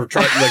 or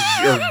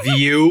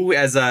view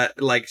as a,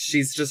 like,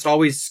 she's just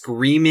always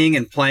screaming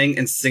and playing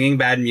and singing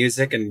bad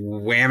music and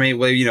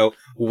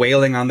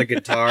wailing on the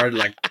guitar.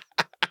 Like,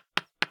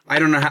 I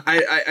don't know how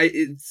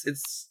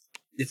it's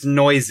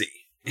noisy.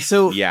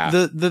 So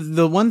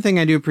the one thing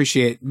I do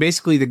appreciate,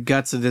 basically the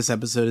guts of this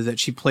episode, is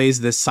that she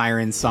plays this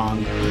siren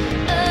song.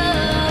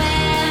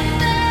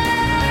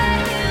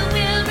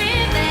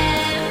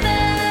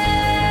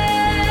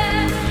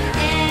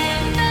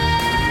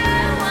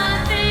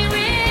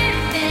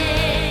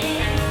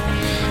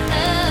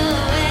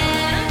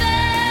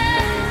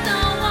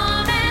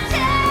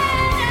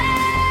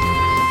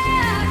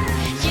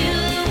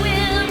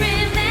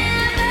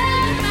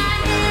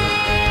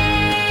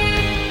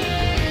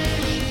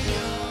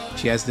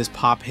 She has this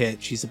pop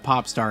hit. She's a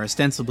pop star,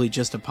 ostensibly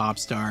just a pop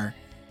star.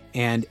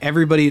 And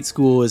everybody at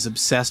school is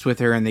obsessed with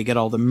her, and they get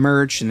all the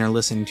merch, and they're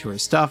listening to her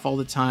stuff all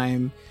the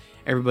time.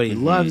 Everybody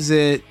loves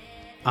it.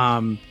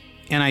 And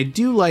I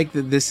do like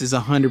that this is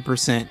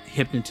 100%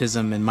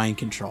 hypnotism and mind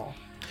control.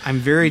 I'm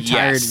very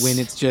tired when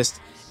it's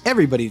just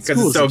everybody at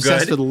school is so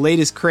obsessed with the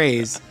latest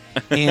craze.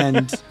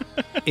 And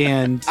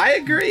I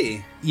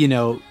agree.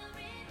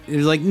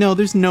 There's like, no,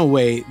 there's no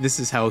way this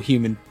is how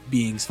human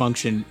beings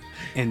function,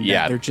 and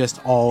that they're just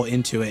all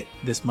into it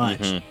this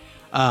much.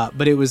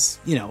 But it was,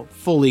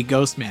 fully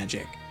ghost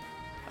magic.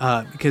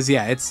 Because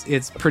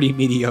it's pretty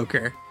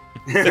mediocre.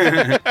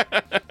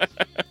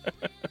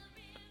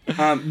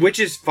 Which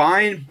is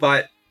fine,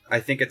 but I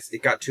think it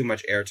got too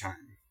much airtime.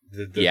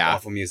 the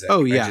awful music.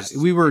 Oh yeah,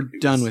 we were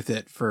done with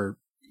it for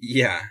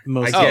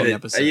most of the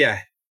episode.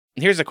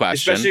 Here's a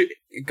question. Especially,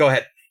 go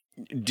ahead.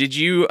 Did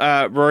you,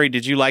 Rory?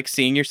 Did you like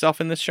seeing yourself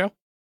in this show?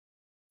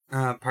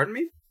 Pardon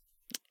me?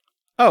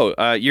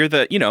 Oh, you're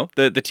the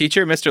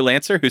teacher, Mr.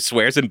 Lancer, who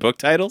swears in book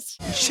titles?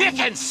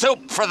 Chicken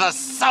soup for the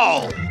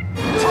soul!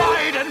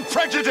 Pride and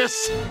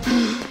Prejudice!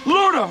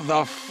 Lord of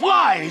the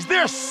Flies!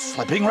 They're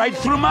slipping right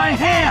through my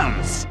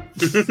hands!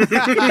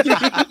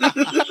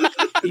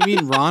 You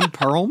mean Ron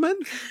Perlman?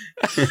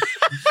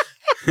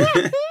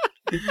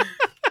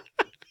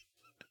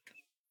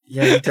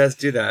 Yeah, he does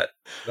do that.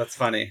 That's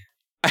funny.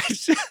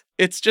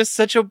 It's just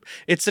such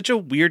a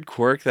weird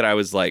quirk that I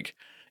was like,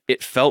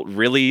 it felt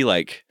really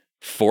like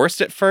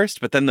forced at first,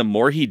 but then the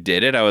more he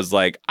did it, I was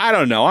like, I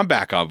don't know, I'm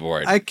back on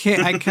board. I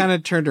kind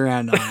of turned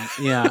around on it.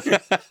 Yeah.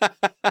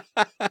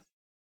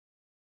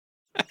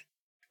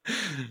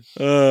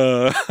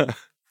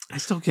 I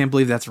still can't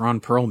believe that's Ron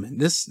Perlman.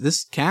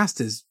 This cast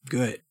is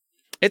good.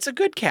 It's a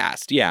good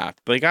cast, yeah.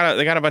 But they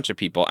got a bunch of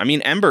people. I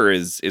mean, Ember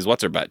is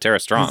what's her butt? Tara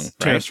Strong, right?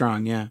 Tara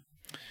Strong, yeah.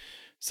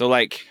 So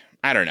like,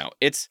 I don't know.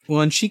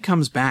 Well, and she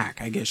comes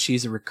back. I guess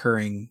she's a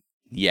recurring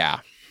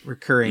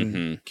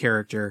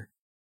character.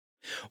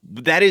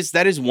 That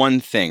is one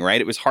thing,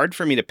 right? It was hard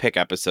for me to pick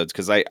episodes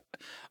because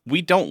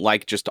we don't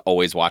like just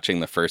always watching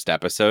the first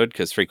episode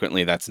because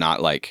frequently that's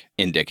not like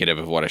indicative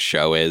of what a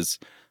show is.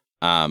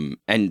 And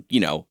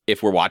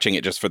if we're watching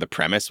it just for the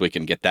premise, we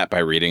can get that by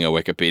reading a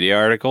Wikipedia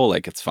article.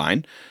 Like it's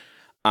fine.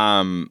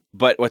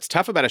 But what's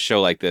tough about a show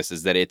like this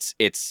is that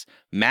it's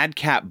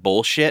madcap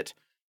bullshit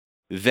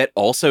that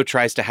also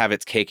tries to have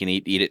its cake and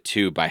eat it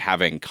too by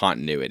having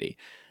continuity.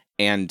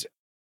 And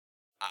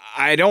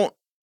I'm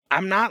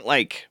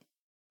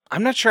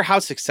not sure how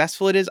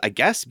successful it is, I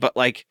guess, but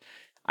like,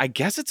 I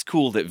guess it's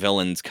cool that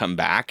villains come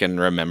back and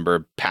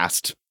remember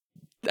past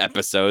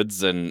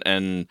episodes and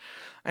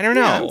I don't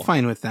know. Yeah, I'm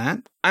fine with that.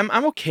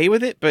 I'm okay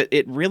with it, but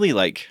it really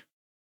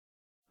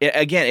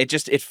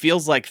it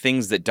feels like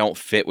things that don't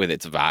fit with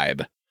its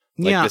vibe.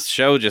 Like this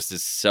show just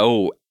is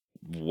so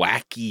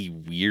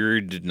wacky,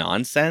 weird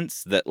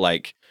nonsense that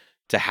like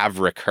to have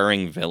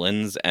recurring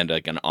villains and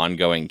like an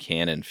ongoing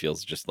canon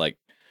feels just like,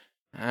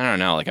 I don't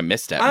know, like a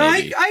misstep.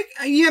 Maybe.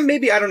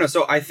 Maybe. I don't know.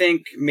 So I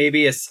think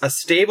maybe a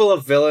stable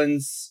of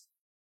villains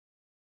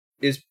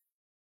is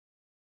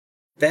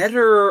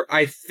better,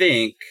 I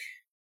think,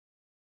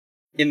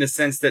 in the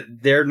sense that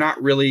they're not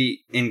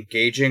really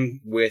engaging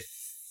with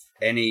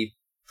any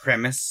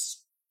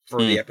premise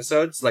for the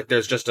episodes. Like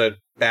there's just a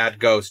bad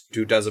ghost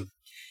who does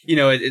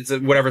it's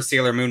whatever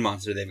Sailor Moon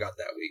monster they've got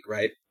that week,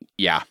 right?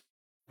 Yeah.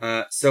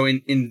 So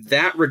in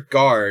that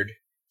regard,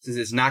 since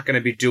it's not going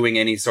to be doing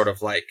any sort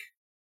of like,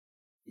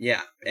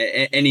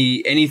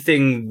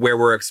 anything where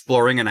we're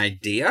exploring an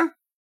idea,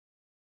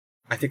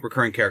 I think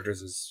recurring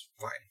characters is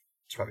fine.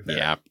 It's probably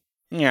better.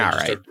 Yeah, all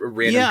right. A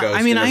random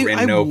ghost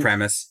and no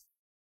premise.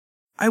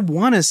 I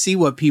want to see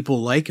what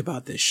people like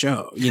about this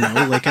show.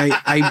 Like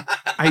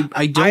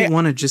I don't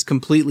want to just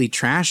completely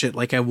trash it.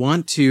 Like I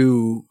want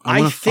to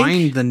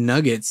find the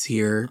nuggets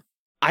here.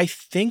 I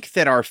think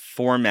that our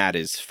format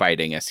is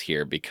fighting us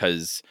here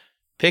because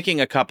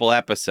picking a couple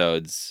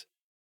episodes,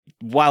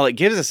 while it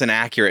gives us an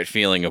accurate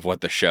feeling of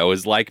what the show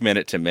is like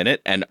minute to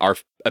minute, and our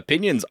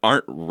opinions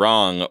aren't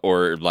wrong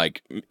or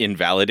like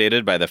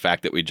invalidated by the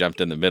fact that we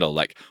jumped in the middle,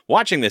 like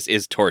watching this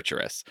is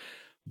torturous.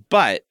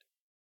 But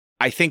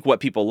I think what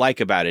people like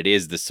about it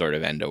is this sort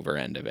of end over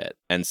end of it.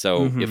 And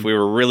so if we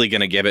were really going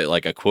to give it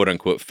like a quote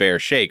unquote fair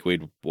shake,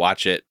 we'd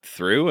watch it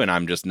through, and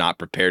I'm just not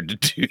prepared to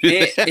do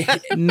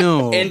that.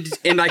 No.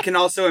 And I can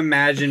also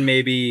imagine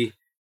maybe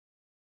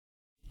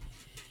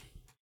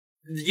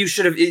you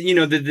should have,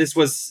 this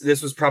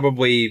was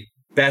probably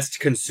best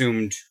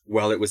consumed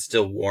while it was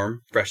still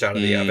warm, fresh out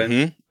of the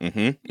oven.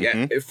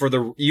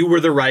 You were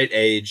the right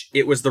age.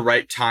 It was the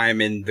right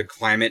time in the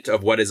climate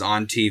of what is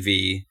on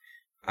TV.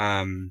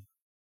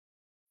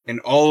 And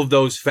all of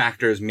those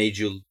factors made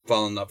you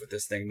fall in love with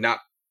this thing.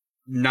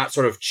 Not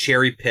sort of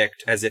cherry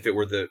picked as if it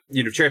were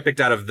cherry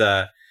picked out of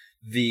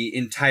the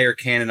entire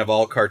canon of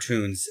all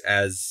cartoons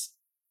as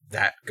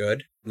that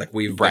good. Like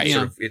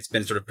it's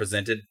been sort of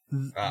presented.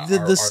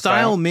 The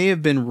style may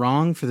have been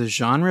wrong for the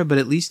genre, but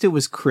at least it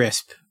was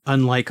crisp.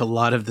 Unlike a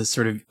lot of the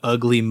sort of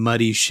ugly,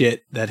 muddy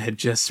shit that had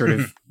just sort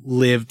of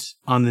lived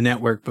on the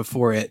network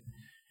before it.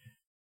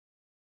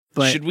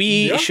 But should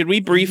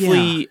we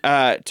briefly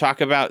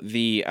talk about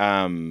the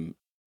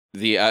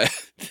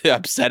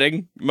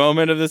upsetting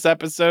moment of this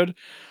episode?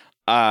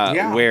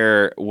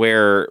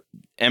 Where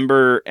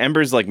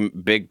Ember's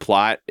like big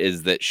plot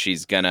is that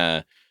she's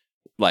gonna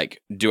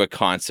like do a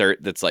concert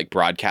that's like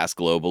broadcast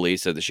globally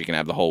so that she can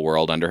have the whole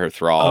world under her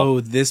thrall.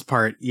 Oh, this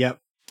part. Yep.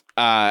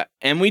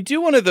 And we do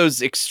one of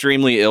those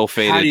extremely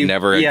ill-fated,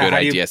 never a good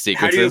idea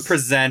sequences. How do you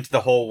present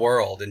the whole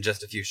world in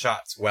just a few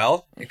shots?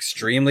 Well,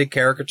 extremely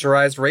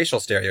caricaturized racial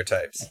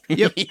stereotypes.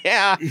 Yep.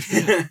 Yeah.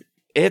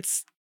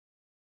 It's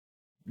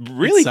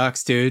really it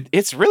sucks, dude.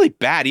 It's really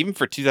bad, even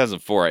for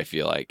 2004. I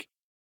feel like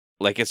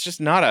it's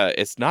just not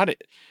it's not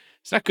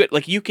good.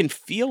 Like you can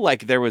feel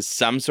like there was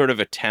some sort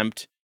of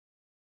attempt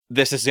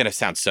this is going to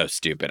sound so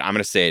stupid. I'm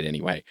going to say it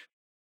anyway.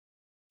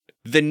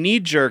 The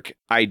knee-jerk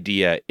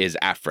idea is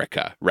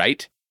Africa,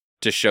 right?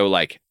 To show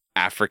like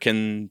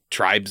African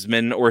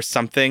tribesmen or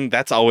something.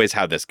 That's always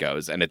how this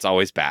goes, and it's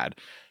always bad.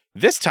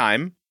 This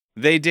time,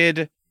 they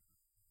did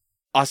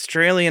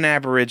Australian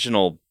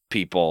Aboriginal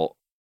people,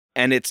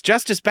 and it's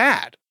just as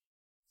bad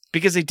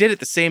because they did it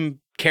the same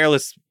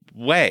careless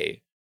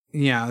way.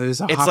 Yeah, there's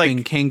a hopping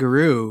like,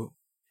 kangaroo.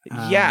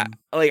 Yeah,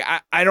 like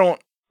I don't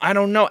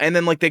know. And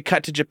then like they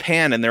cut to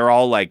Japan, and they're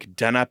all like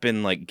done up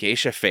in like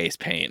geisha face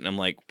paint. And I'm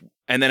like,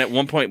 and then at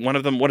one point, one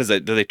of them, what is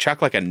it? Do they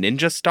chuck like a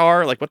ninja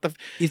star? Like what the?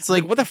 It's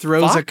like what the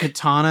throws fuck? A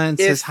katana and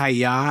says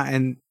 "Hiya."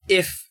 And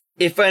if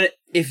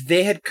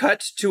they had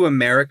cut to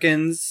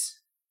Americans,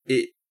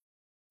 in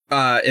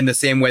the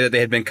same way that they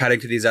had been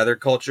cutting to these other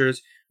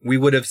cultures, we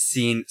would have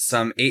seen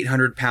some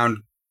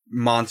 800-pound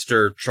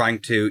monster trying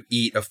to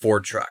eat a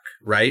Ford truck,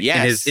 right?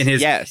 Yes, in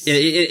his yes.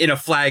 in a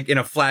flag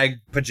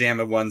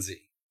pajama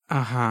onesie.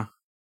 Uh-huh.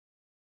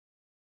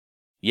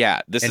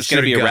 Yeah, this is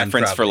going to be a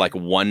reference for like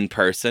one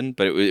person,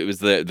 but it was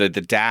the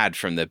dad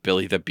from the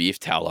Billy the Beef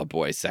Tallow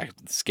Boy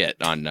skit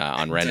on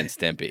Ren and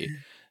Stimpy.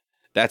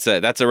 That's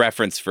a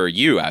reference for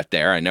you out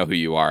there. I know who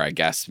you are, I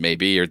guess.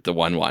 Maybe you're the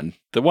one.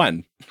 The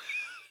one.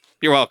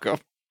 You're welcome.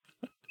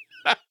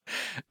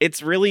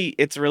 It's really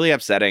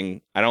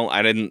upsetting.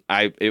 It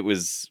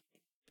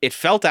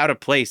felt out of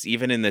place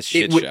even in this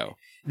shit show.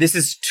 This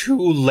is too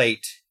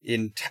late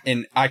in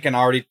I can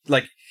already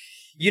like,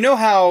 you know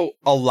how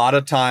a lot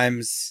of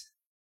times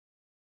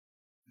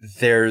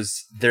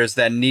there's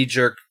that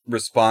knee-jerk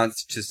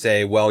response to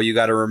say, well, you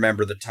got to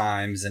remember the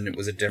times and it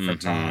was a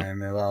different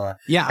time. And blah, blah.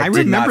 Yeah, I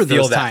remember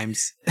those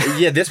times.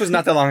 Yeah, this was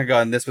not that long ago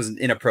and this was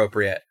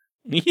inappropriate.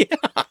 Yeah.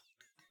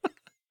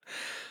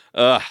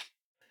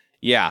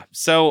 Yeah.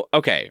 So,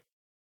 okay.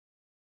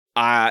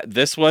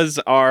 This was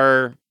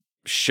our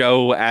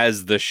show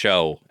as the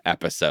show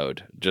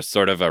episode. Just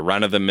sort of a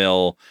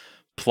run-of-the-mill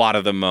plot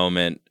of the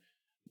moment,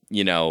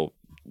 you know,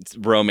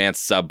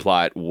 romance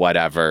subplot,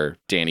 whatever,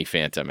 Danny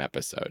Phantom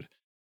episode.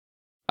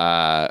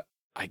 I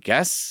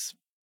guess,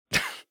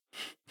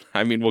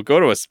 I mean, we'll go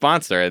to a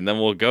sponsor and then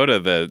we'll go to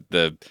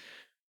the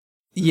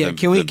yeah,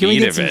 can we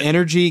get some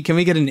energy? Can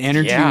we get an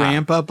energy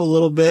ramp up a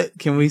little bit?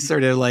 Can we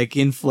sort of like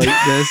inflate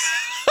this?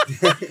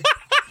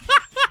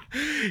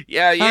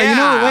 Yeah. You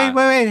know,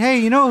 wait. Hey,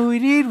 you know what we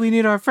need? We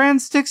need our friend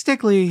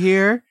Stickley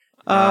here.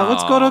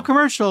 Let's go to a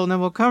commercial and then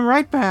we'll come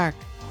right back.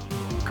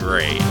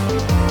 Great.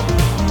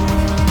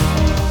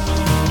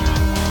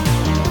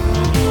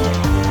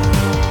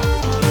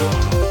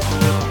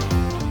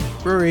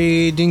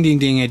 Rory, ding, ding,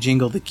 ding! I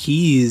jingle the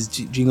keys.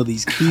 Jingle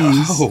these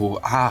keys.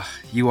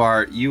 You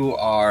are.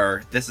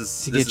 This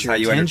is how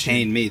you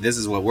entertain me. This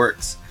is what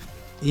works.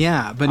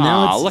 Yeah, but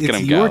now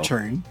it's your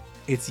turn.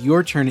 It's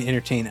your turn to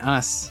entertain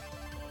us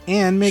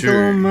and make a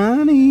little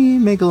money.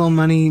 Make a little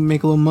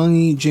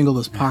money. Jingle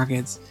those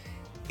pockets.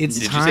 It's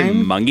Did time. Did you say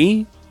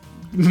mungy?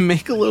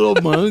 Make a little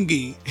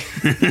mungy.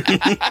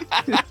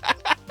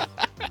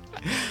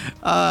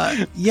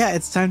 Yeah,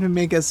 it's time to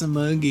make us a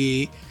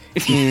mungy.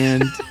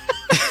 And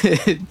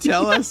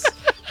tell us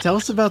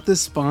about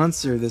this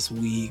sponsor this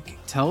week.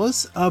 Tell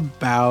us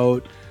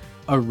about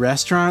a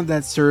restaurant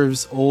that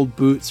serves old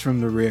boots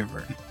from the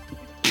river.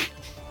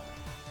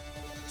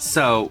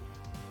 So,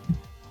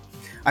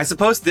 I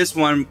suppose this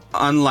one,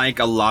 unlike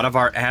a lot of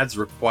our ads,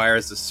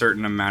 requires a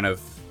certain amount of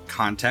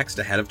context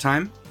ahead of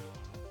time.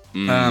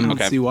 I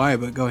don't see why,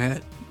 but go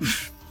ahead.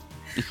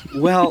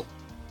 Well,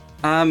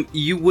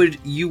 you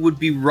would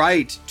be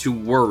right to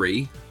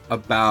worry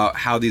about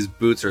how these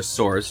boots are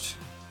sourced.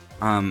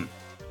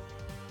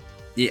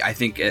 Yeah, I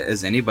think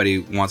as anybody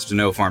wants to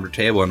know, farm to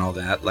table and all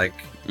that, like,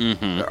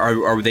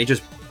 are they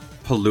just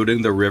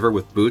polluting the river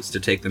with boots to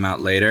take them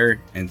out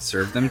later and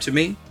serve them to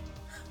me?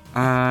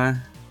 No,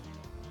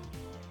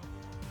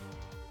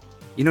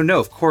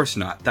 of course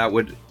not. That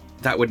would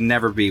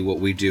never be what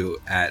we do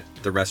at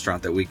the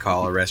restaurant that we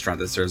call a restaurant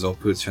that serves old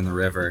boots from the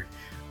river.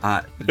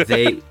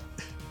 It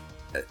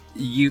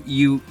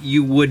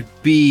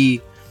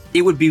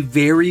would be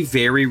very,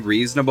 very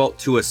reasonable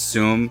to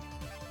assume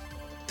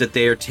that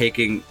they are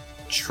taking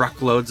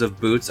truckloads of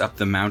boots up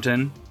the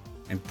mountain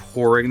and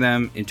pouring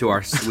them into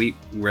our sweet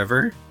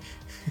river.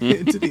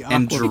 Into the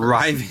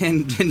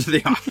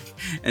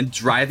and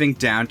driving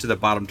down to the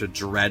bottom to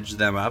dredge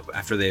them up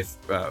after they've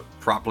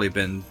properly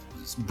been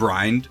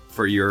brined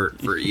for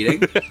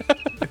eating.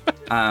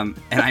 And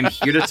I'm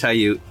here to tell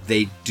you,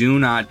 they do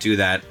not do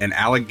that, and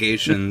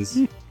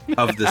allegations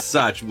of the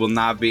such will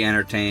not be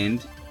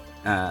entertained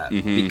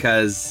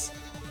because,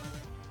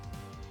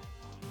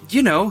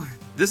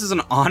 this is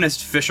an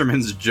honest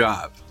fisherman's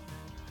job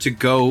to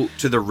go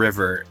to the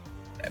river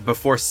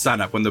before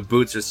sunup when the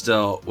boots are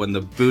still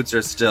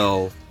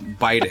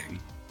biting.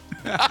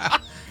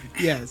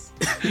 Yes.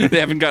 They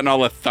haven't gotten all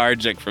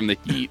lethargic from the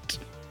heat.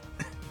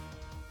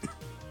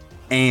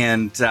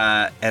 And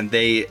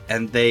they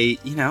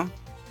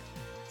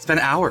spend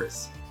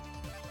hours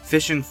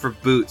fishing for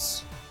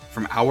boots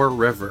from our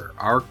river,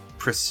 our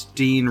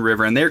pristine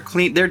river, and they're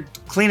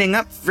cleaning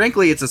up.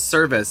 Frankly, it's a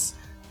service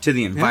to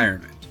the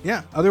environment.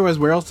 Yeah. Otherwise,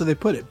 where else do they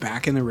put it?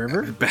 Back in the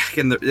river? Back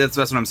in the. That's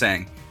what I'm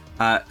saying.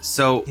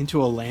 So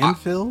into a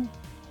landfill.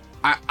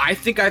 I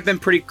think I've been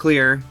pretty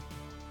clear,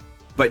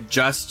 but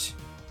just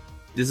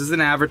this is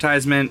an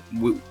advertisement.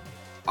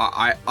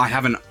 I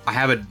have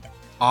an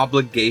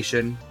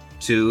obligation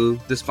to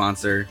the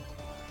sponsor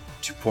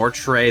to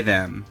portray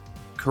them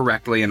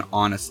correctly and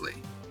honestly,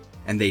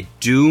 and they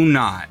do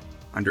not,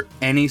 under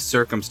any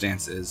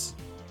circumstances,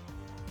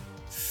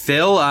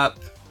 fill up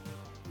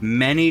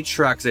many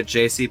trucks at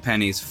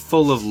JCPenney's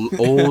full of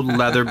old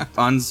leather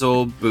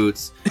unsoled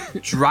boots,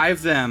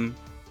 drive them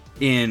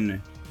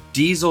in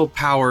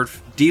diesel-fueled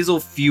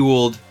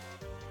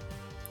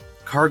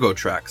cargo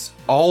trucks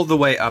all the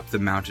way up the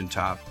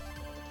mountaintop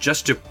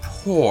just to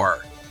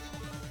pour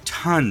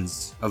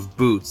tons of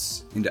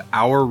boots into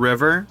our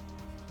river.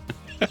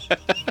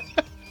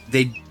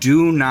 They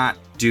do not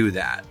do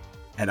that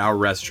at our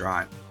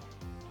restaurant.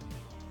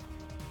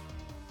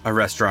 A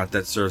restaurant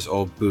that serves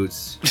old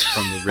boots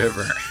from the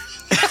river.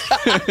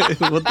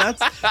 Well,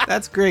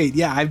 that's great.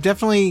 Yeah, I've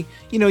definitely,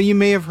 you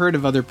may have heard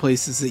of other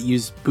places that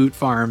use boot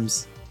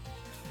farms,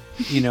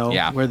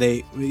 where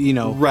they,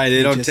 Right,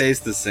 they don't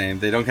taste the same.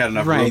 They don't have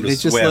enough room to swim. Right, they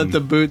just let the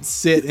boots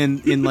sit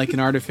in like an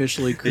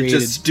artificially created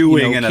just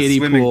stewing in a kiddie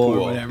swimming pool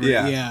pool. or whatever.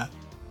 Yeah.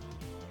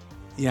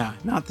 Yeah,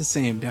 not the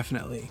same,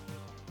 definitely.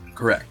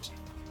 Correct.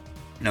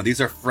 No,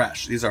 these are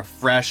fresh. These are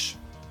fresh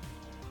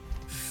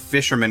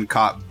fisherman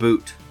caught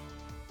boot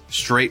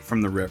straight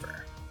from the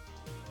river.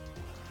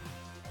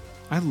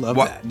 I love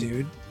that,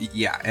 dude.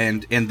 Yeah,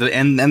 and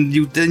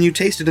you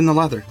taste it in the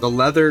leather. The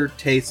leather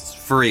tastes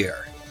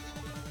freer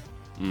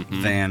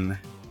than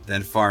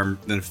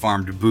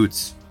farmed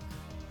boots,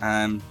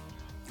 and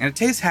it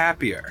tastes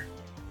happier.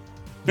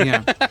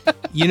 Yeah,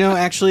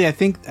 actually, I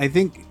think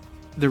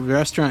the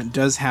restaurant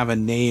does have a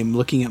name.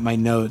 Looking at my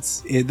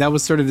notes, that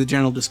was sort of the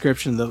general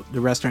description of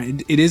the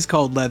restaurant. It is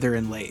called Leather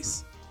and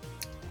Lace.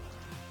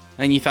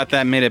 And you thought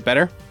that made it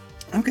better?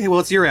 Okay, well,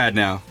 it's your ad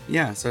now.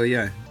 Yeah, so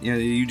yeah,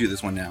 you do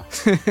this one now.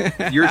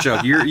 Your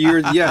joke. You're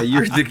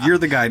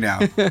the guy now.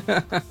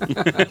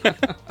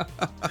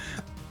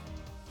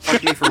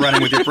 Fuck me for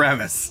running with your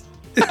premise.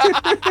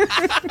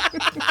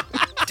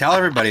 Tell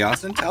everybody,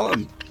 Austin. Tell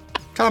them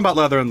about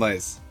Leather and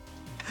Lace.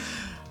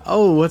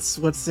 Oh,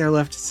 what's there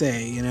left to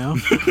say?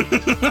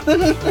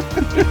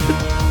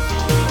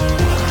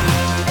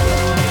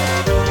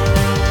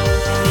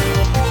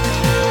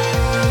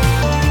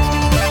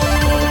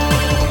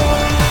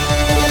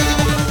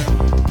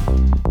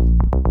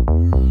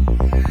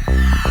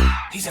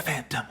 He's a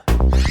phantom.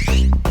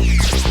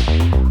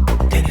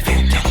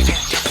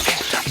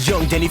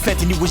 Young Danny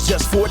Fenton, he was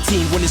just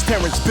 14 when his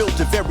parents built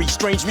a very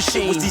strange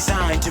machine. It was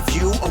designed to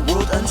view a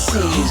world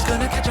unseen. He's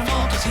gonna catch 'em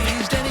all 'cause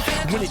he's Danny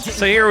Phantom.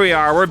 So here we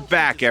are. We're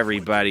back,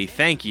 everybody.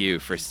 Thank you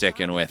for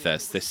sticking with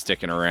us,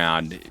 sticking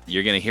around.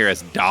 You're going to hear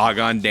us dog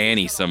on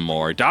Danny some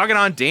more. Dogging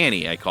on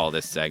Danny, I call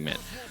this segment.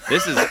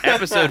 This is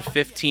episode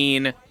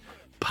 15,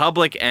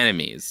 Public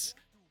Enemies.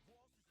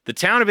 The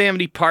town of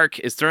Amity Park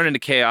is thrown into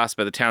chaos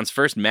by the town's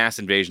first mass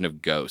invasion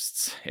of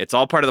ghosts. It's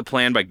all part of the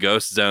plan by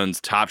Ghost Zone's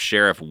top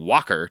sheriff,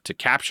 Walker, to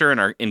capture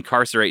and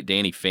incarcerate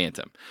Danny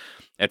Phantom.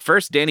 At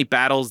first, Danny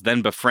battles,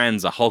 then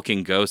befriends a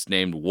hulking ghost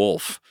named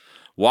Wolf.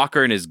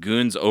 Walker and his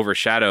goons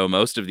overshadow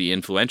most of the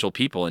influential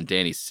people in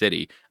Danny's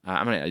city.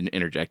 I'm going to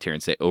interject here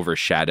and say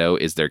overshadow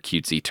is their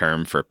cutesy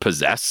term for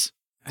possess.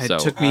 It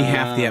took me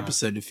half the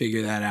episode to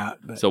figure that out.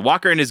 But. So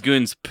Walker and his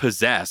goons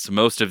possess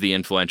most of the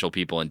influential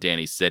people in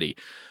Danny's city.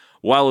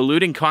 While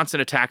eluding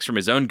constant attacks from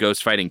his own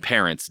ghost-fighting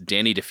parents,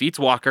 Danny defeats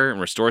Walker and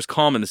restores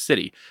calm in the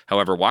city.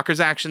 However, Walker's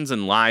actions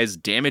and lies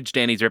damage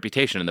Danny's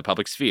reputation in the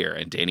public sphere,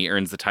 and Danny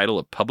earns the title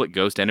of Public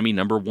Ghost Enemy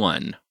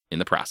 #1 in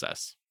the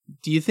process.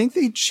 Do you think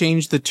they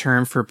changed the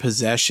term for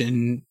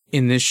possession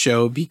in this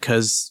show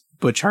because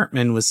Butch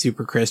Hartman was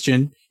super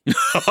Christian? I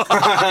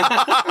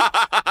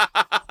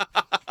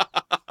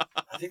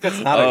think that's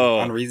not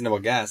an unreasonable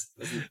guess.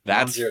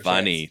 That's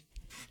funny.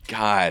 Chance.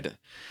 God,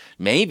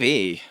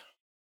 maybe.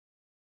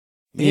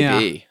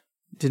 Yeah.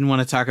 Didn't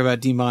want to talk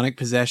about demonic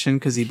possession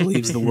because he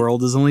believes the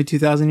world is only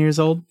 2,000 years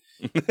old.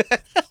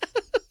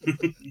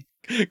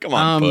 Come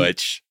on,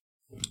 Butch.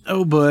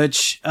 Oh,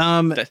 Butch.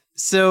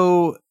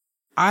 So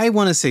I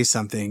want to say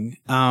something.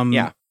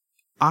 Yeah.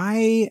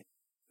 I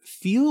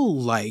feel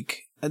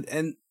like,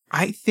 and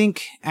I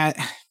think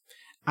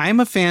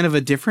I'm a fan of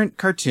a different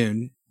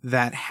cartoon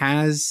that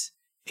has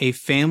a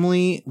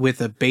family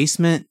with a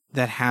basement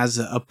that has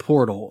a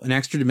portal, an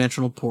extra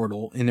dimensional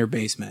portal in their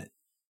basement.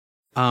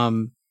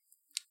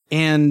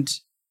 And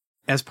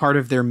as part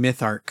of their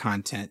myth art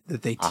content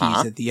that they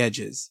tease at the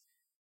edges.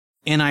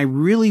 And I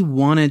really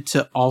wanted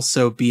to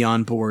also be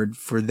on board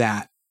for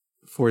that,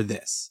 for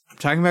this. I'm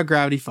talking about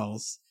Gravity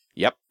Falls.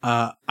 Yep.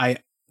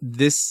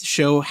 This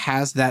show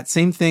has that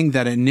same thing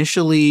that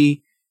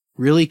initially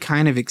really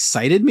kind of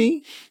excited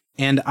me.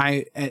 And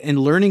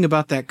learning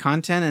about that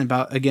content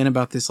and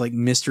about this like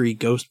mystery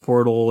ghost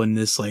portal and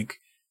this like,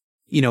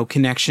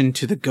 connection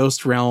to the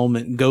ghost realm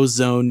and ghost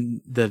zone,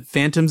 the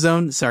Phantom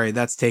Zone. Sorry,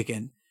 that's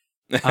taken.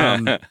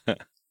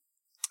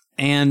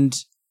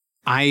 And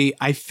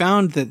I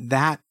found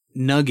that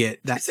nugget,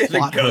 that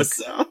plot hook.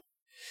 Zone.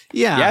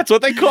 Yeah, that's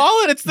what they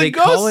call it. It's the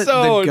ghost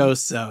zone. The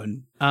ghost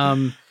zone.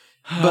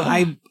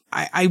 But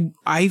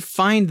I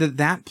find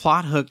that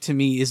plot hook to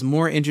me is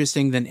more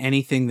interesting than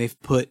anything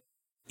they've put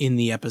in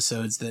the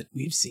episodes that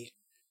we've seen.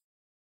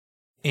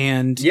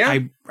 And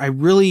I'm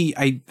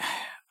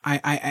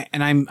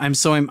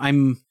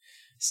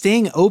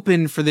staying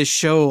open for this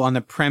show on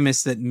the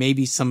premise that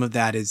maybe some of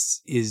that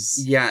is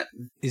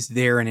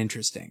there and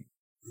interesting.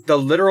 The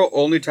literal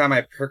only time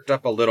I perked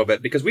up a little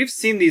bit, because we've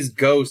seen these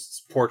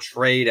ghosts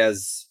portrayed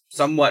as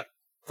somewhat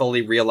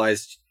fully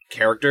realized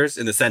characters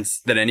in the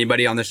sense that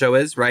anybody on the show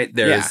is, right?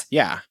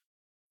 Yeah.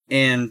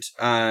 And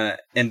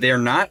they're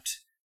not,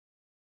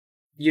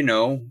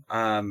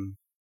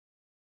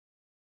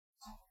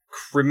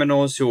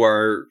 criminals who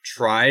are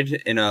tried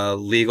in a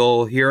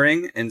legal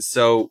hearing. And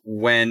so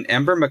when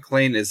Ember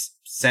McLean is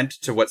sent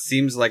to what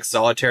seems like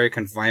solitary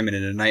confinement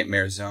in a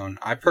nightmare zone,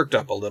 I perked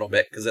up a little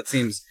bit because that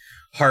seems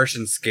harsh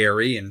and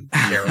scary and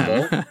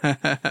terrible.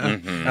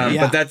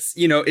 But that's,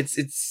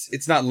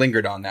 it's not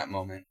lingered on that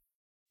moment.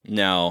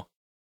 No.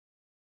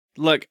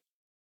 Look,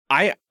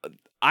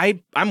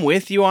 I'm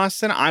with you,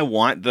 Austin. I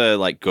want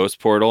the ghost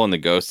portal and the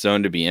ghost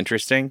zone to be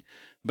interesting,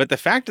 but the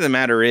fact of the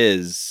matter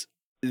is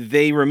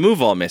they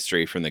remove all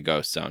mystery from the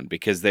ghost zone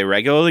because they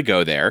regularly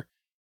go there.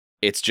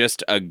 It's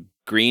just a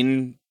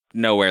green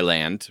nowhere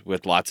land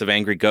with lots of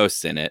angry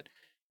ghosts in it,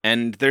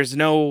 and there's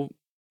no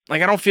I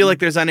don't feel like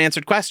there's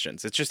unanswered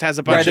questions. It just has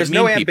a bunch of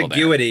mean people there. There's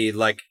no ambiguity.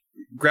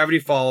 Gravity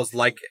Falls,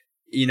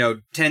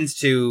 tends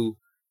to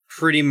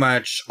pretty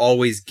much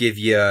always give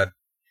you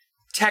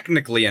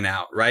technically an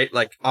out, right?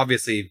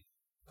 Obviously,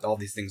 all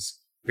these things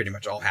pretty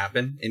much all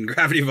happen in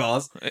Gravity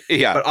Falls.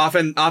 Yeah. But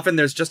often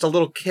there's just a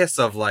little kiss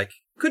of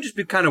could just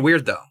be kind of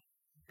weird though.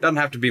 Doesn't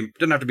have to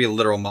be a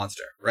literal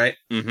monster, right?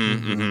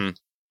 Mm-hmm.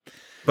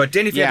 But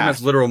Danny Phantom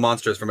has literal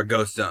monsters from a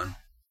ghost zone.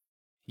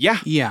 Yeah.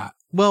 Yeah.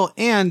 Well,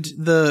 and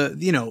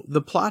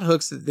the plot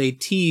hooks that they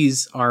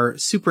tease are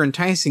super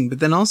enticing, but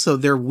then also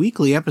their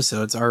weekly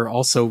episodes are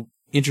also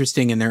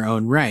interesting in their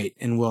own right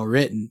and well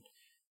written.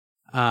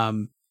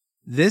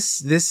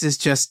 This is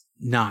just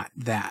not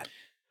that.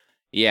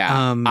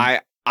 Yeah.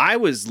 I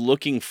was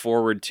looking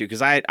forward to,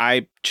 because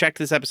I checked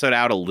this episode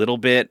out a little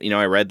bit.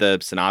 I read the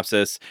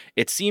synopsis.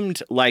 It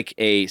seemed like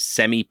a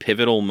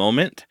semi-pivotal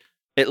moment,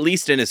 at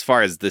least in as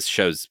far as this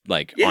show's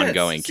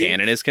ongoing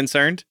canon is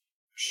concerned.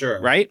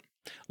 Sure. Right?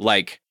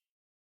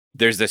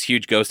 There's this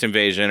huge ghost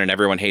invasion and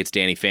everyone hates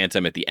Danny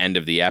Phantom at the end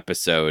of the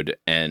episode,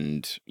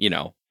 and,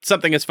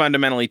 something has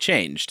fundamentally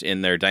changed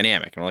in their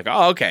dynamic. And I'm like,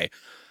 oh, okay.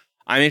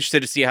 I'm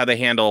interested to see how they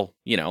handle,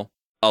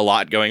 a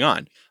lot going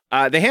on.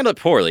 They handle it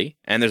poorly,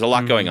 and there's a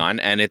lot going on,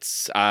 and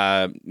it's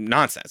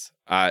nonsense.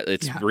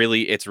 It's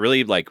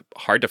really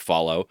hard to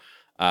follow.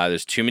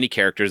 There's too many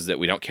characters that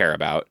we don't care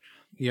about.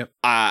 Yep.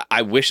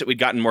 I wish that we'd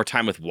gotten more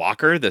time with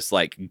Walker, this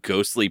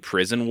ghostly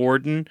prison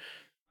warden,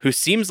 who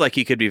seems like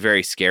he could be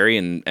very scary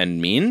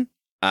and mean,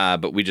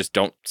 but we just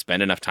don't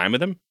spend enough time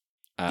with him.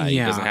 He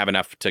doesn't have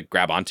enough to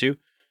grab onto.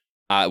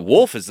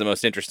 Wolf is the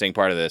most interesting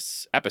part of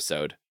this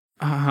episode.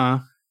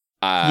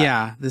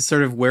 This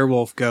sort of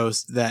werewolf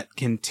ghost that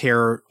can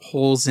tear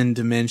holes in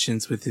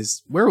dimensions with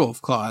his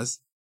werewolf claws.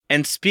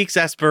 And speaks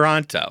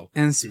Esperanto.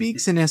 And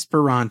speaks in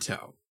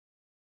Esperanto.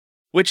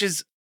 Which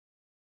is,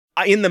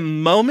 in the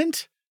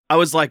moment, I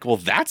was like, well,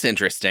 that's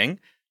interesting.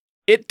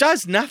 It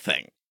does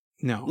nothing.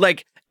 No.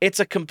 It's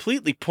a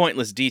completely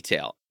pointless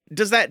detail.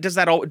 Do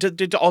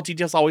all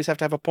details always have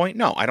to have a point?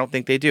 No, I don't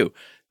think they do.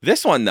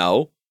 This one,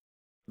 though,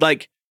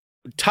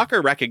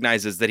 Tucker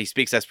recognizes that he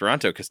speaks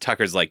Esperanto because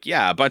Tucker's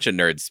a bunch of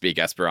nerds speak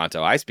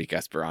Esperanto. I speak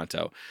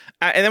Esperanto.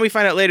 And then we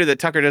find out later that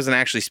Tucker doesn't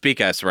actually speak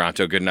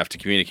Esperanto good enough to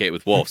communicate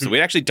with Wolf. So we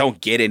actually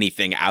don't get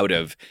anything out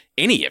of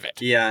any of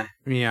it. Yeah.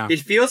 Yeah. It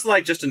feels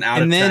like just an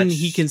out of touch. And then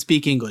he can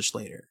speak English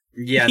later.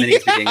 Yeah, and then he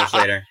can speak English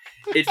later.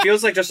 It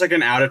feels like just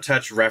an out of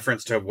touch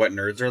reference to what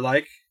nerds are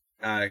like.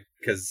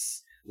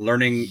 Because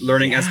learning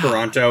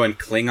Esperanto and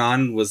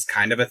Klingon was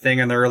kind of a thing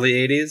in the early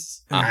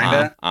 80s.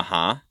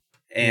 Kinda.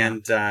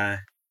 And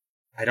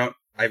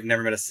I've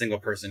never met a single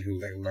person who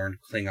learned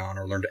Klingon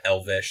or learned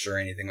Elvish or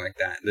anything like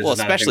that. Well,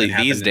 especially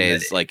these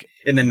days,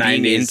 in the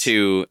 90s. Being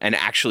into and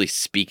actually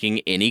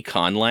speaking any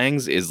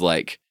conlangs is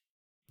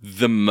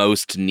the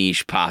most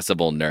niche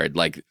possible nerd.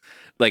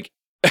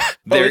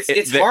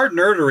 It's hard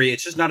nerdery.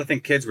 It's just not a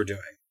thing kids were doing.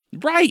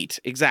 Right.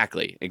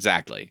 Exactly.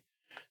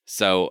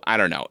 So I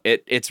don't know.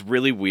 It's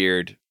really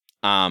weird.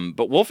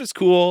 But Wolf is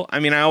cool. I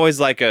mean, I always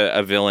like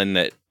a villain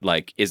that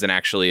isn't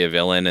actually a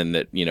villain and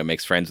that,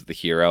 makes friends with the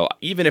hero.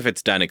 Even if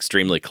it's done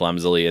extremely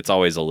clumsily, it's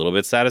always a little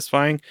bit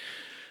satisfying.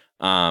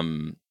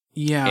 I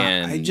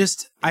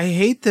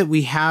hate that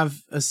we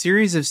have a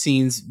series of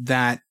scenes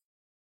that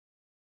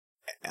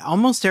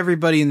almost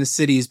everybody in the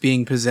city is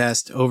being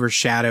possessed,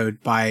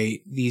 overshadowed by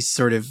these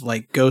sort of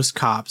ghost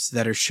cops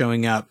that are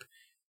showing up.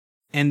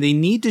 And they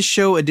need to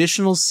show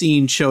additional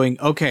scenes showing,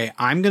 okay,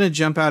 I'm going to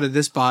jump out of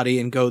this body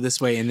and go this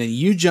way. And then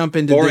you jump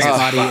into this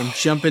body and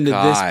jump into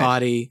this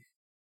body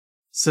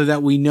so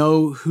that we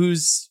know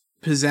who's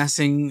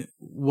possessing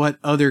what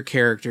other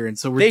character? And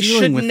so we're They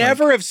dealing should with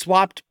never have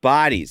swapped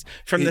bodies.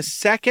 From the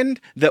second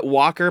that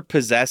Walker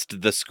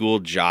possessed the school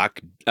jock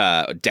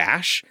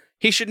Dash,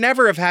 he should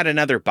never have had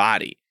another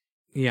body.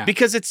 Yeah.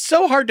 Because it's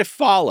so hard to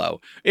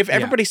follow. If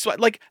everybody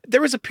like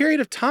there was a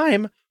period of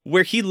time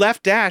where he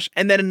left Dash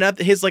and then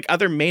his like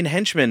other main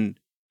henchman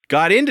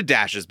got into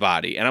Dash's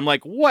body. And I'm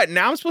like, what?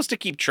 Now I'm supposed to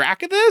keep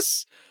track of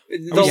this?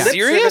 The lip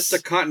service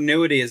to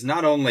continuity is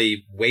not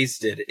only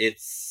wasted,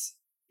 it's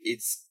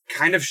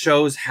kind of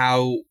shows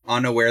how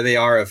unaware they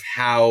are of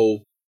how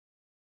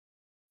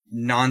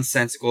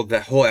nonsensical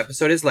the whole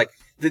episode is. Like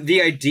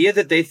the idea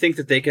that they think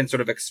that they can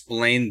sort of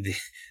explain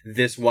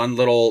this one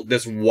little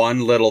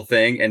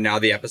thing and now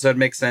the episode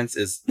makes sense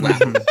is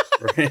laughable.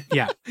 Right?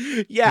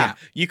 Yeah.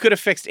 You could have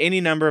fixed any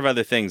number of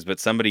other things, but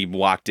somebody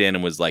walked in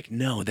and was like,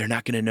 no, they're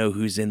not going to know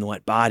who's in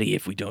what body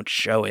if we don't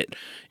show it.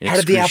 How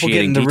did the apple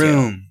get in the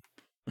room?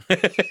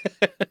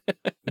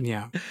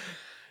 Yeah.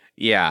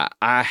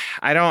 I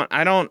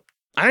don't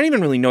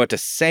even really know what to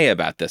say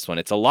about this one.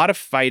 It's a lot of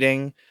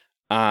fighting.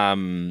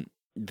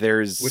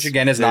 Which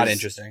again is not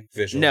interesting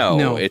visually.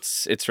 No,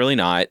 it's really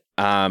not.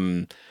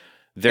 And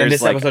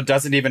this episode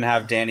doesn't even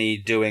have Danny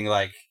doing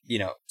like,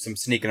 some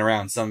sneaking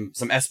around, some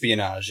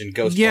espionage and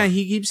ghost. Yeah,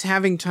 he keeps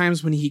having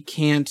times when he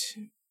can't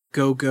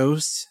go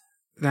ghost.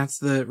 That's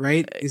the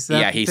right? Is that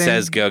Yeah, he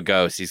says go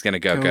ghost. He's gonna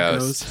go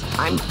ghost.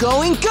 I'm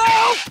going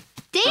go!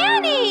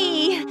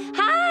 Danny!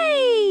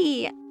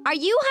 Hi! Are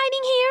you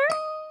hiding here?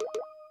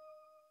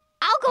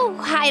 I'll go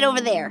hide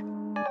over there.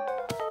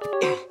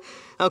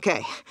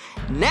 Okay,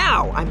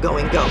 now I'm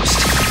going ghost.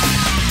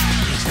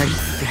 I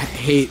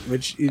hate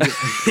which.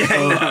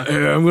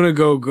 I'm gonna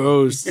go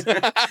ghost.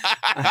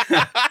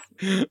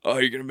 Oh,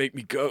 you're gonna make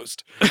me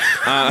ghost. You're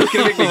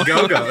gonna make me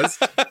go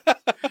ghost.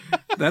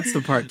 That's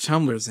the part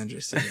Tumblr's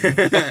interested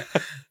in.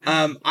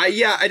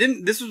 I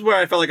didn't. This was where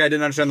I felt like I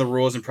didn't understand the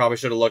rules and probably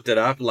should have looked it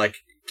up. Like,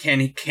 can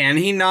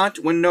he not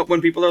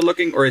when people are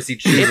looking, or is he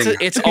choosing?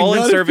 It's all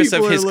in service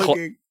of his.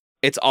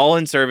 It's all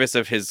in service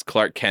of his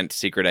Clark Kent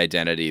secret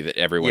identity that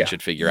everyone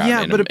should figure out.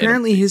 Yeah, but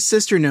apparently his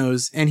sister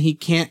knows, and he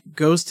can't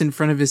ghost in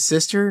front of his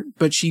sister,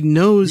 but she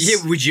knows.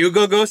 Yeah, would you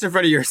go ghost in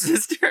front of your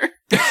sister?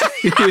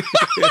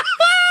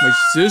 My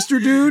sister,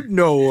 dude?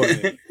 No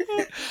way.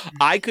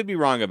 I could be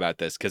wrong about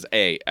this because,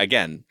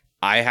 again,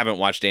 I haven't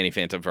watched Danny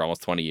Phantom for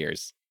almost 20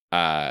 years.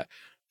 I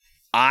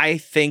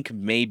think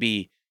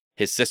maybe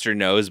his sister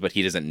knows, but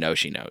he doesn't know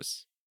she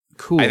knows.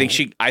 Cool. I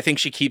think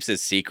she keeps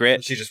his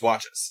secret. She just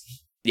watches.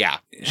 Yeah,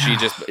 she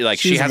just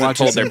she hasn't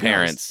told their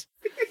parents.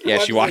 Yeah,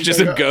 she watches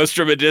him ghost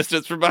from a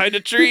distance from behind a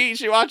tree.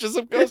 She watches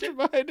him ghost from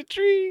behind a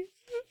tree.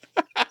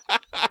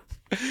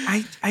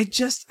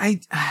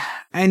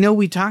 I know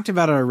we talked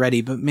about it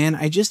already, but man,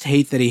 I just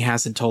hate that he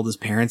hasn't told his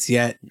parents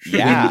yet.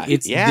 Yeah,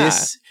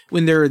 this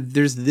when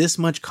there's this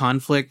much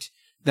conflict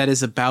that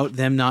is about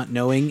them not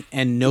knowing,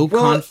 and no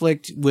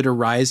conflict would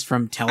arise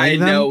from telling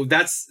them. I know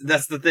that's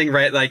the thing,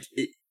 right? Like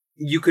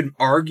you could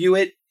argue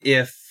it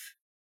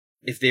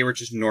if they were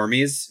just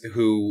normies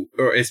who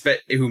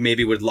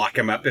maybe would lock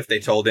him up if they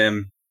told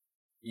him,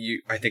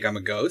 I think I'm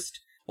a ghost.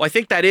 Well, I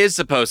think that is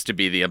supposed to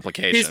be the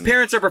implication. His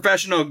parents are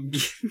professional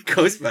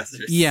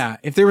Ghostbusters. Yeah,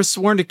 if they were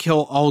sworn to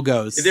kill all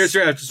ghosts. If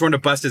they were sworn to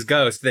bust his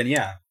ghost, then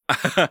yeah.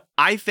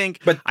 I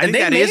think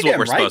that is what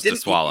we're supposed to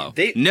swallow.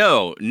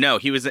 No,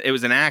 it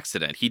was an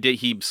accident. He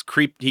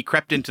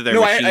crept into their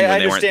machine when they weren't there.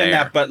 I understand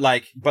that, but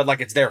like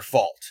it's their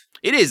fault.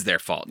 It is their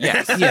fault.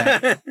 Yes.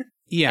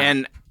 Yeah.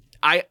 And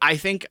I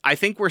think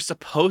we're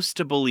supposed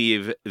to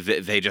believe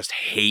that they just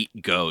hate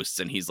ghosts,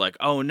 and he's like,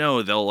 oh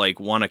no, they'll like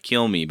want to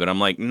kill me, but I'm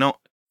like, no,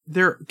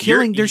 they're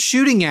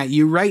shooting at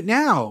you right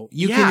now.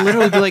 You can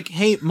literally be like,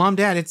 hey, mom,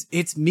 dad,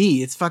 it's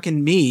me, it's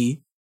fucking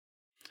me.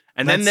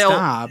 And then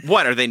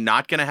what? Are they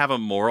not going to have a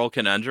moral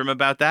conundrum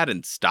about that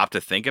and stop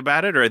to think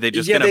about it, or are they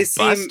just going to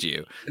bust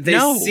you?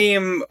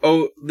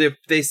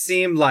 They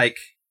seem like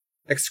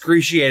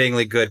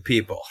excruciatingly good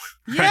people.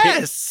 Right?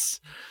 Yes.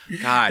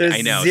 God,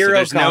 I know.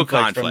 There's no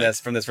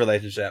conflict from this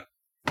relationship.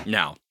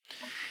 No.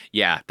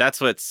 Yeah,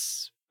 that's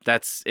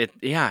it.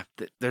 Yeah,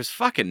 there's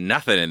fucking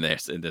nothing in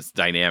this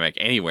dynamic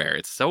anywhere.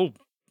 It's so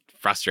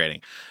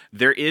frustrating.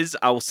 There is,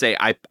 I will say,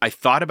 I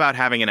thought about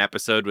having an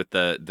episode with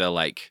the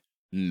like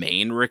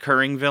main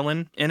recurring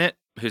villain in it,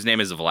 whose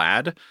name is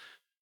Vlad,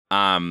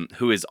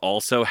 who is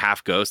also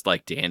half ghost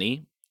like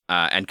Danny,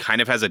 and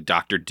kind of has a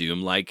Dr.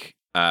 Doom like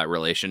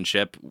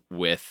relationship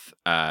with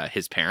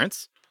his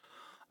parents.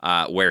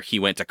 Where he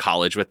went to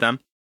college with them.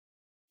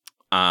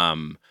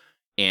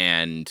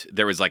 And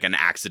there was like an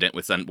accident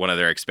with one of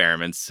their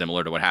experiments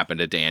similar to what happened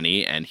to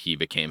Danny, and he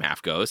became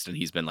half ghost, and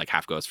he's been like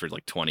half ghost for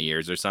like 20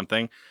 years or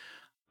something.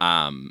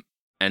 And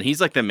he's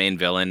like the main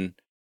villain.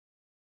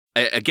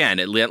 Again,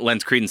 it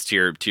lends credence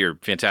to your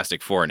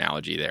Fantastic Four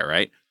analogy there,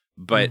 right?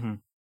 But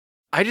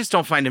I just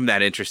don't find him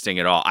that interesting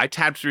at all. I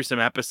tabbed through some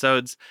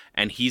episodes,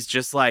 and he's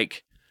just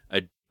like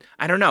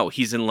I don't know,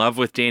 he's in love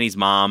with Danny's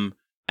mom,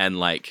 and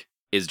like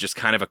is just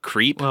kind of a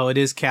creep. Well, it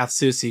is Kath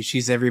Soucie.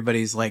 She's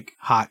everybody's like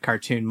hot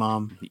cartoon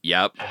mom.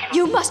 Yep.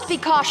 You must be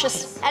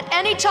cautious. At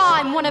any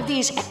time, one of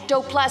these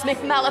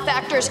ectoplasmic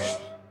malefactors,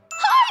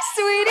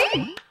 hi,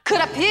 sweetie,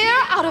 could appear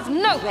out of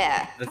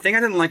nowhere. The thing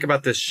I didn't like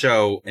about this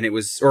show,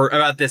 or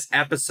about this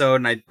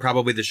episode, and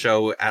probably the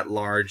show at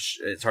large,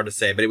 it's hard to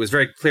say, but it was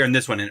very clear in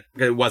this one, and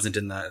it wasn't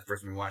in the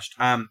first one we watched.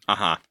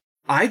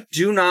 I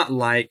do not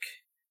like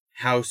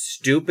how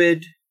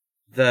stupid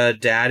the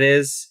dad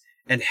is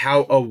and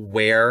how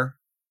aware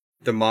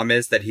the mom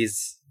is that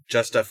he's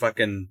just a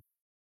fucking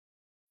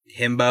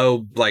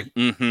himbo. Like,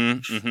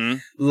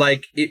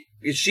 like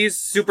she's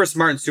super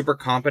smart and super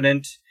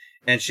competent,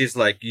 and she's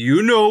like,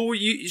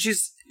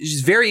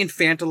 she's very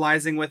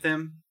infantilizing with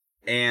him.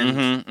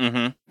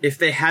 And if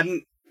they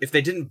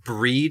didn't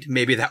breed,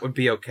 maybe that would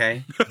be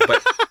okay.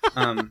 But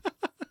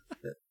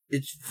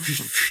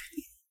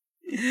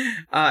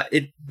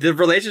the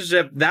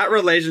relationship,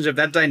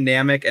 that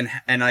dynamic, and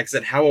like I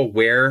said, how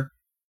aware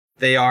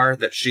they are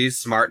that she's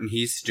smart and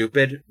he's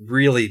stupid,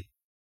 really,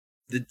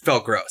 it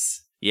felt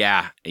gross.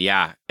 Yeah.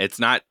 It's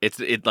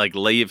like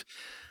leave.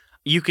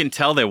 You can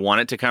tell they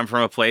want it to come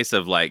from a place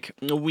of like,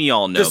 we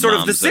all know the sort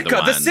of the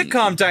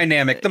sitcom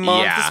dynamic. The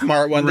mom's the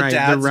smart one, the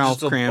dad's the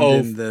Ralph just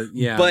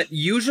Cramden, But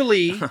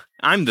usually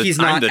I'm the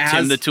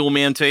Tim the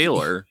Toolman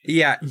Taylor.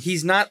 Yeah,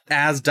 he's not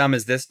as dumb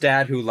as this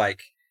dad who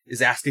like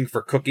is asking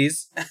for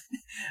cookies.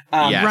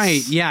 Yes.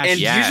 Right, yeah. And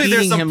usually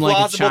there's some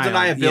plausible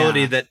like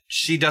deniability that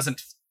she doesn't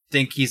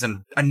think he's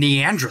a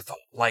Neanderthal.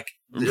 Like,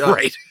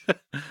 right.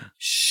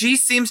 She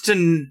seems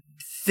to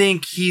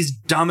think he's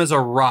dumb as a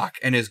rock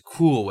and is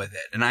cool with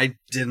it, and I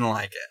didn't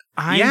like it.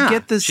 I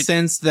get the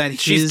sense that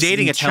she's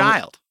dating a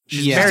child.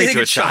 She's married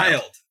to a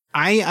child.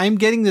 I'm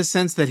getting the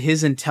sense that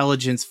his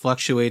intelligence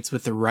fluctuates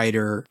with the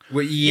writer.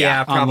 Well,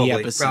 on probably. the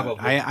episode.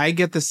 I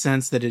get the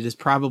sense that it is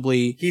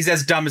probably he's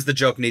as dumb as the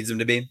joke needs him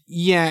to be.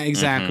 Yeah,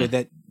 exactly.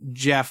 That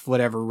Jeff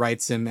whatever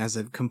writes him as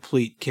a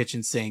complete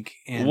kitchen sink.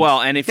 And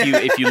and if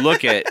you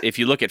look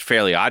at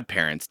Fairly Odd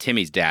Parents,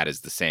 Timmy's dad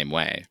is the same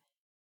way.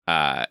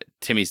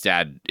 Timmy's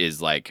dad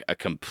is like a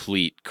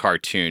complete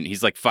cartoon.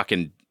 He's like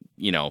fucking,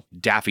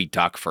 Daffy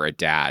Duck for a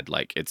dad.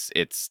 Like it's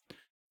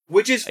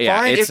which is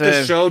fine if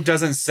the show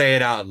doesn't say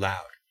it out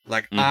loud.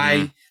 Like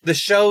the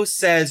show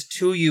says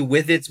to you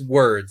with its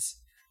words,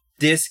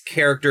 this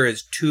character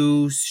is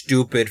too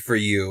stupid for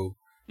you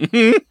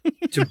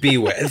to be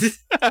with.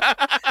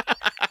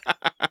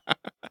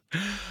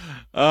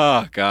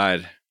 Oh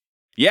God.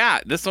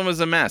 Yeah, this one was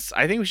a mess.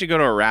 I think we should go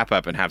to a wrap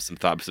up and have some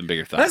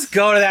bigger thoughts. Let's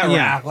go to that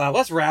wrap up.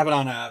 Let's wrap it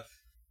on up.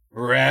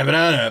 Wrap it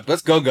on up.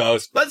 Let's go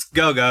Ghost. Let's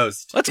go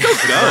Ghost. Let's go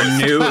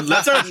Ghost.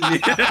 Let's our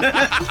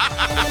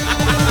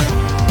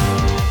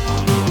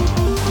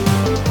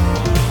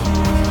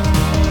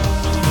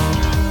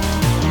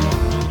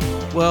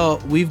Well,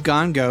 we've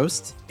gone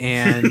Ghost,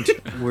 and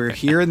we're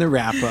here in the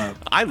wrap up.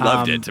 I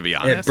loved it, to be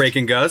honest.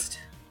 Breaking Ghost.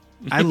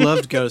 I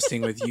loved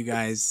ghosting with you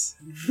guys.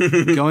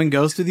 Going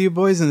Ghost with you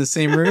boys in the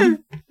same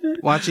room,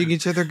 watching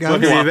each other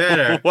ghost. What could be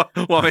better?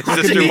 While my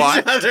sister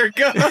watched.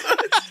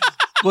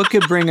 What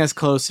could bring us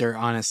closer,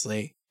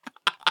 honestly?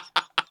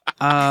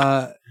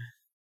 God,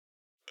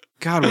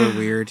 we're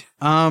weird.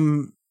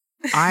 Oh,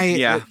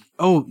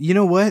 you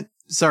know what?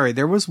 Sorry,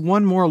 there was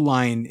one more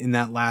line in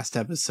that last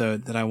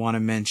episode that I want to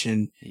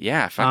mention.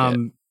 Yeah, fuck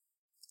it.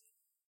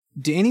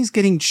 Danny's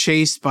getting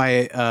chased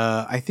by,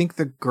 I think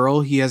the girl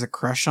he has a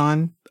crush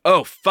on.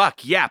 Oh,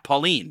 fuck. Yeah,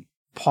 Pauline.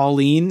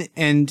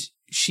 And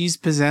she's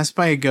possessed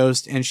by a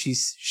ghost, and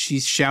she's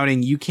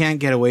shouting, "You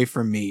can't get away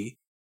from me."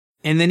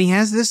 And then he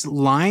has this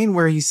line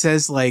where he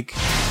says, like,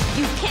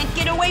 You can't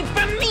get away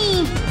from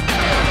me!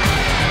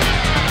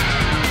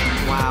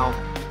 Wow.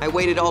 I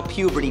waited all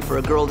puberty for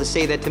a girl to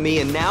say that to me,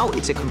 and now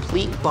it's a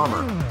complete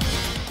bummer.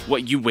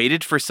 What, you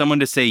waited for someone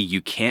to say,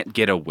 "You can't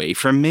get away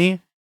from me"?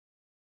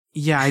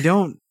 Yeah, I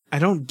don't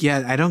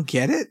get it. I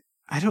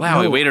don't know. Wow,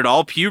 we waited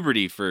all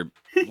puberty for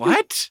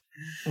what?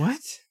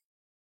 What?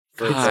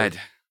 God.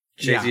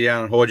 Chase you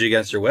down and hold you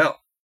against your will.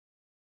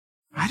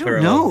 I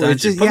don't know.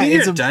 It's just,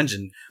 it's a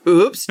dungeon.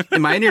 Oops.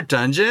 Am I in your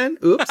dungeon?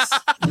 Oops.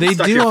 They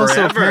do also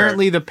forever.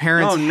 Apparently the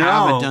parents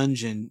have a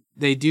dungeon.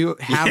 They do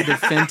have the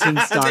Fenton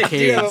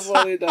Stockades.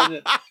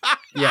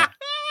 Yeah.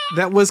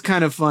 That was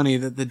kind of funny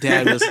that the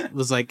dad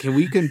was like,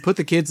 we can put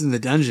the kids in the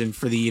dungeon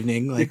for the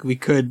evening. Like we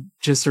could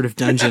just sort of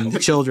dungeon the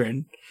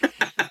children.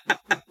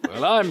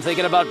 Well, I'm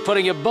thinking about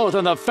putting you both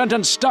in the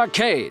Fenton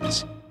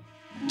Stockades.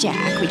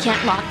 Jack, we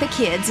can't lock the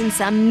kids in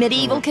some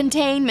medieval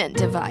containment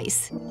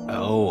device.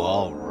 Oh,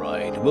 all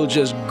right. We'll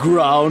just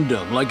ground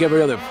them like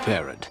every other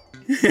parent.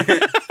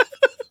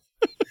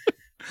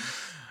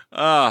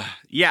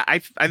 Yeah, I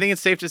think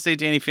it's safe to say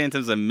Danny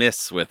Phantom's a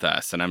miss with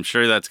us, and I'm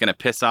sure that's going to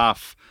piss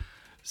off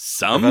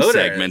some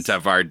segment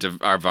of our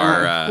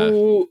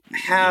who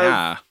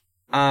have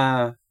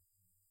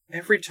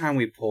every time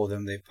we pull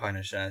them, they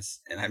punish us,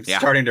 and I'm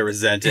starting to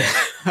resent it.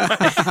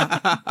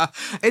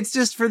 It's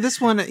just for this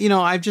one,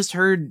 I've just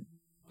heard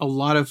a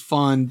lot of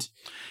fond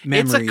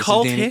memories. It's a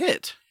cult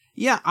hit.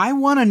 Yeah, I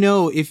want to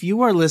know if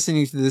you are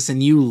listening to this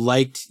and you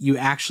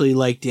actually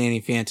liked Danny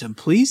Phantom.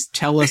 Please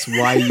tell us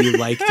why you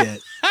liked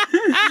it.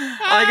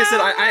 Like I said,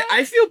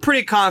 I feel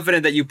pretty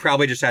confident that you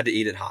probably just had to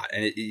eat it hot,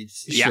 and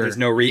there's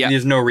no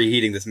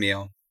reheating this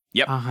meal.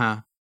 Yep.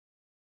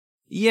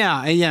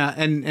 Yeah,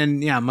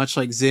 and much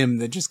like Zim,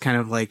 that just kind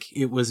of like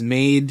it was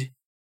made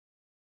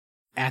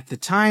at the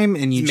time,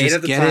 and you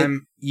just get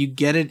it. You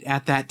get it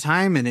at that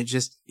time, and it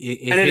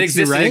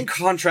existed in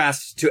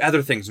contrast to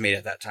other things made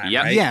at that time.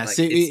 Yep. Right? Yes,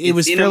 like it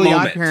was Fairly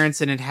Odd Parents,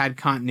 and it had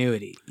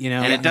continuity. You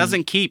know, and it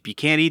doesn't keep. You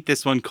can't eat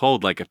this one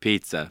cold like a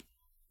pizza.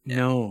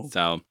 No.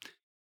 So.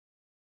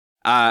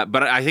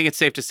 But I think it's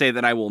safe to say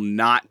that I will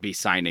not be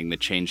signing the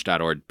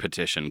Change.org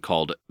petition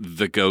called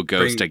the Go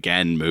Ghost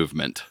Again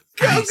movement.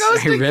 I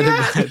read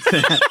about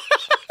that.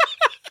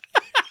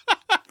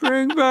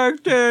 Bring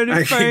back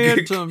Danny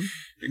Phantom.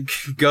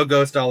 Go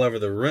Ghost all over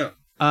the room.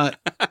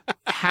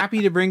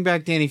 Happy to bring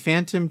back Danny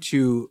Phantom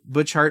to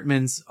Butch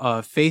Hartman's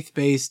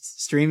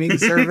faith-based streaming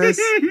service,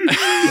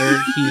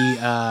 where he,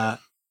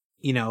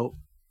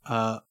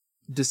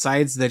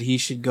 decides that he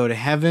should go to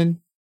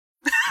heaven.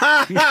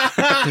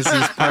 Because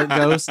he's part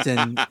ghost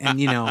and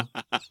and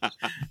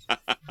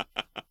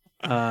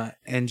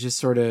just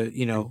sort of,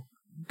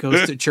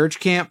 goes to church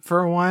camp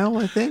for a while,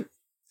 I think.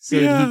 So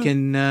that he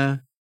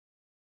can,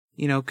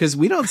 because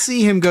we don't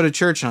see him go to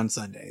church on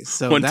Sundays.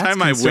 So one that's time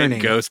concerning. I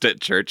went ghost at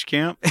church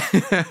camp. I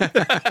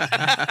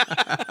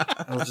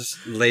was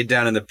just laid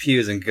down in the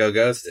pews and go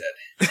ghosted.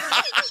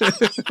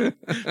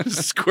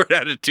 Squirt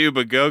out a tube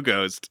of Go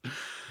Ghost.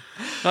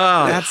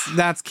 Oh,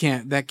 that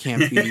can't be.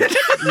 You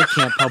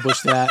can't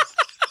publish that.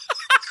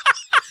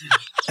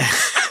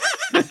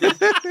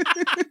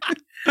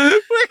 We're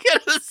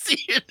gonna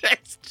see you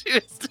next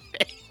Tuesday.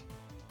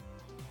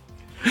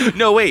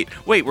 No, wait.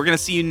 We're gonna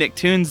see you Nick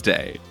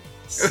Tuesday.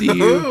 See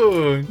you,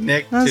 Ooh,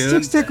 Nick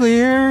Tuesday. Stick Stickley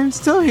here,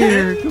 still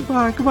here.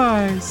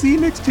 Goodbye. See you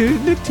next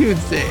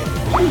Tuesday.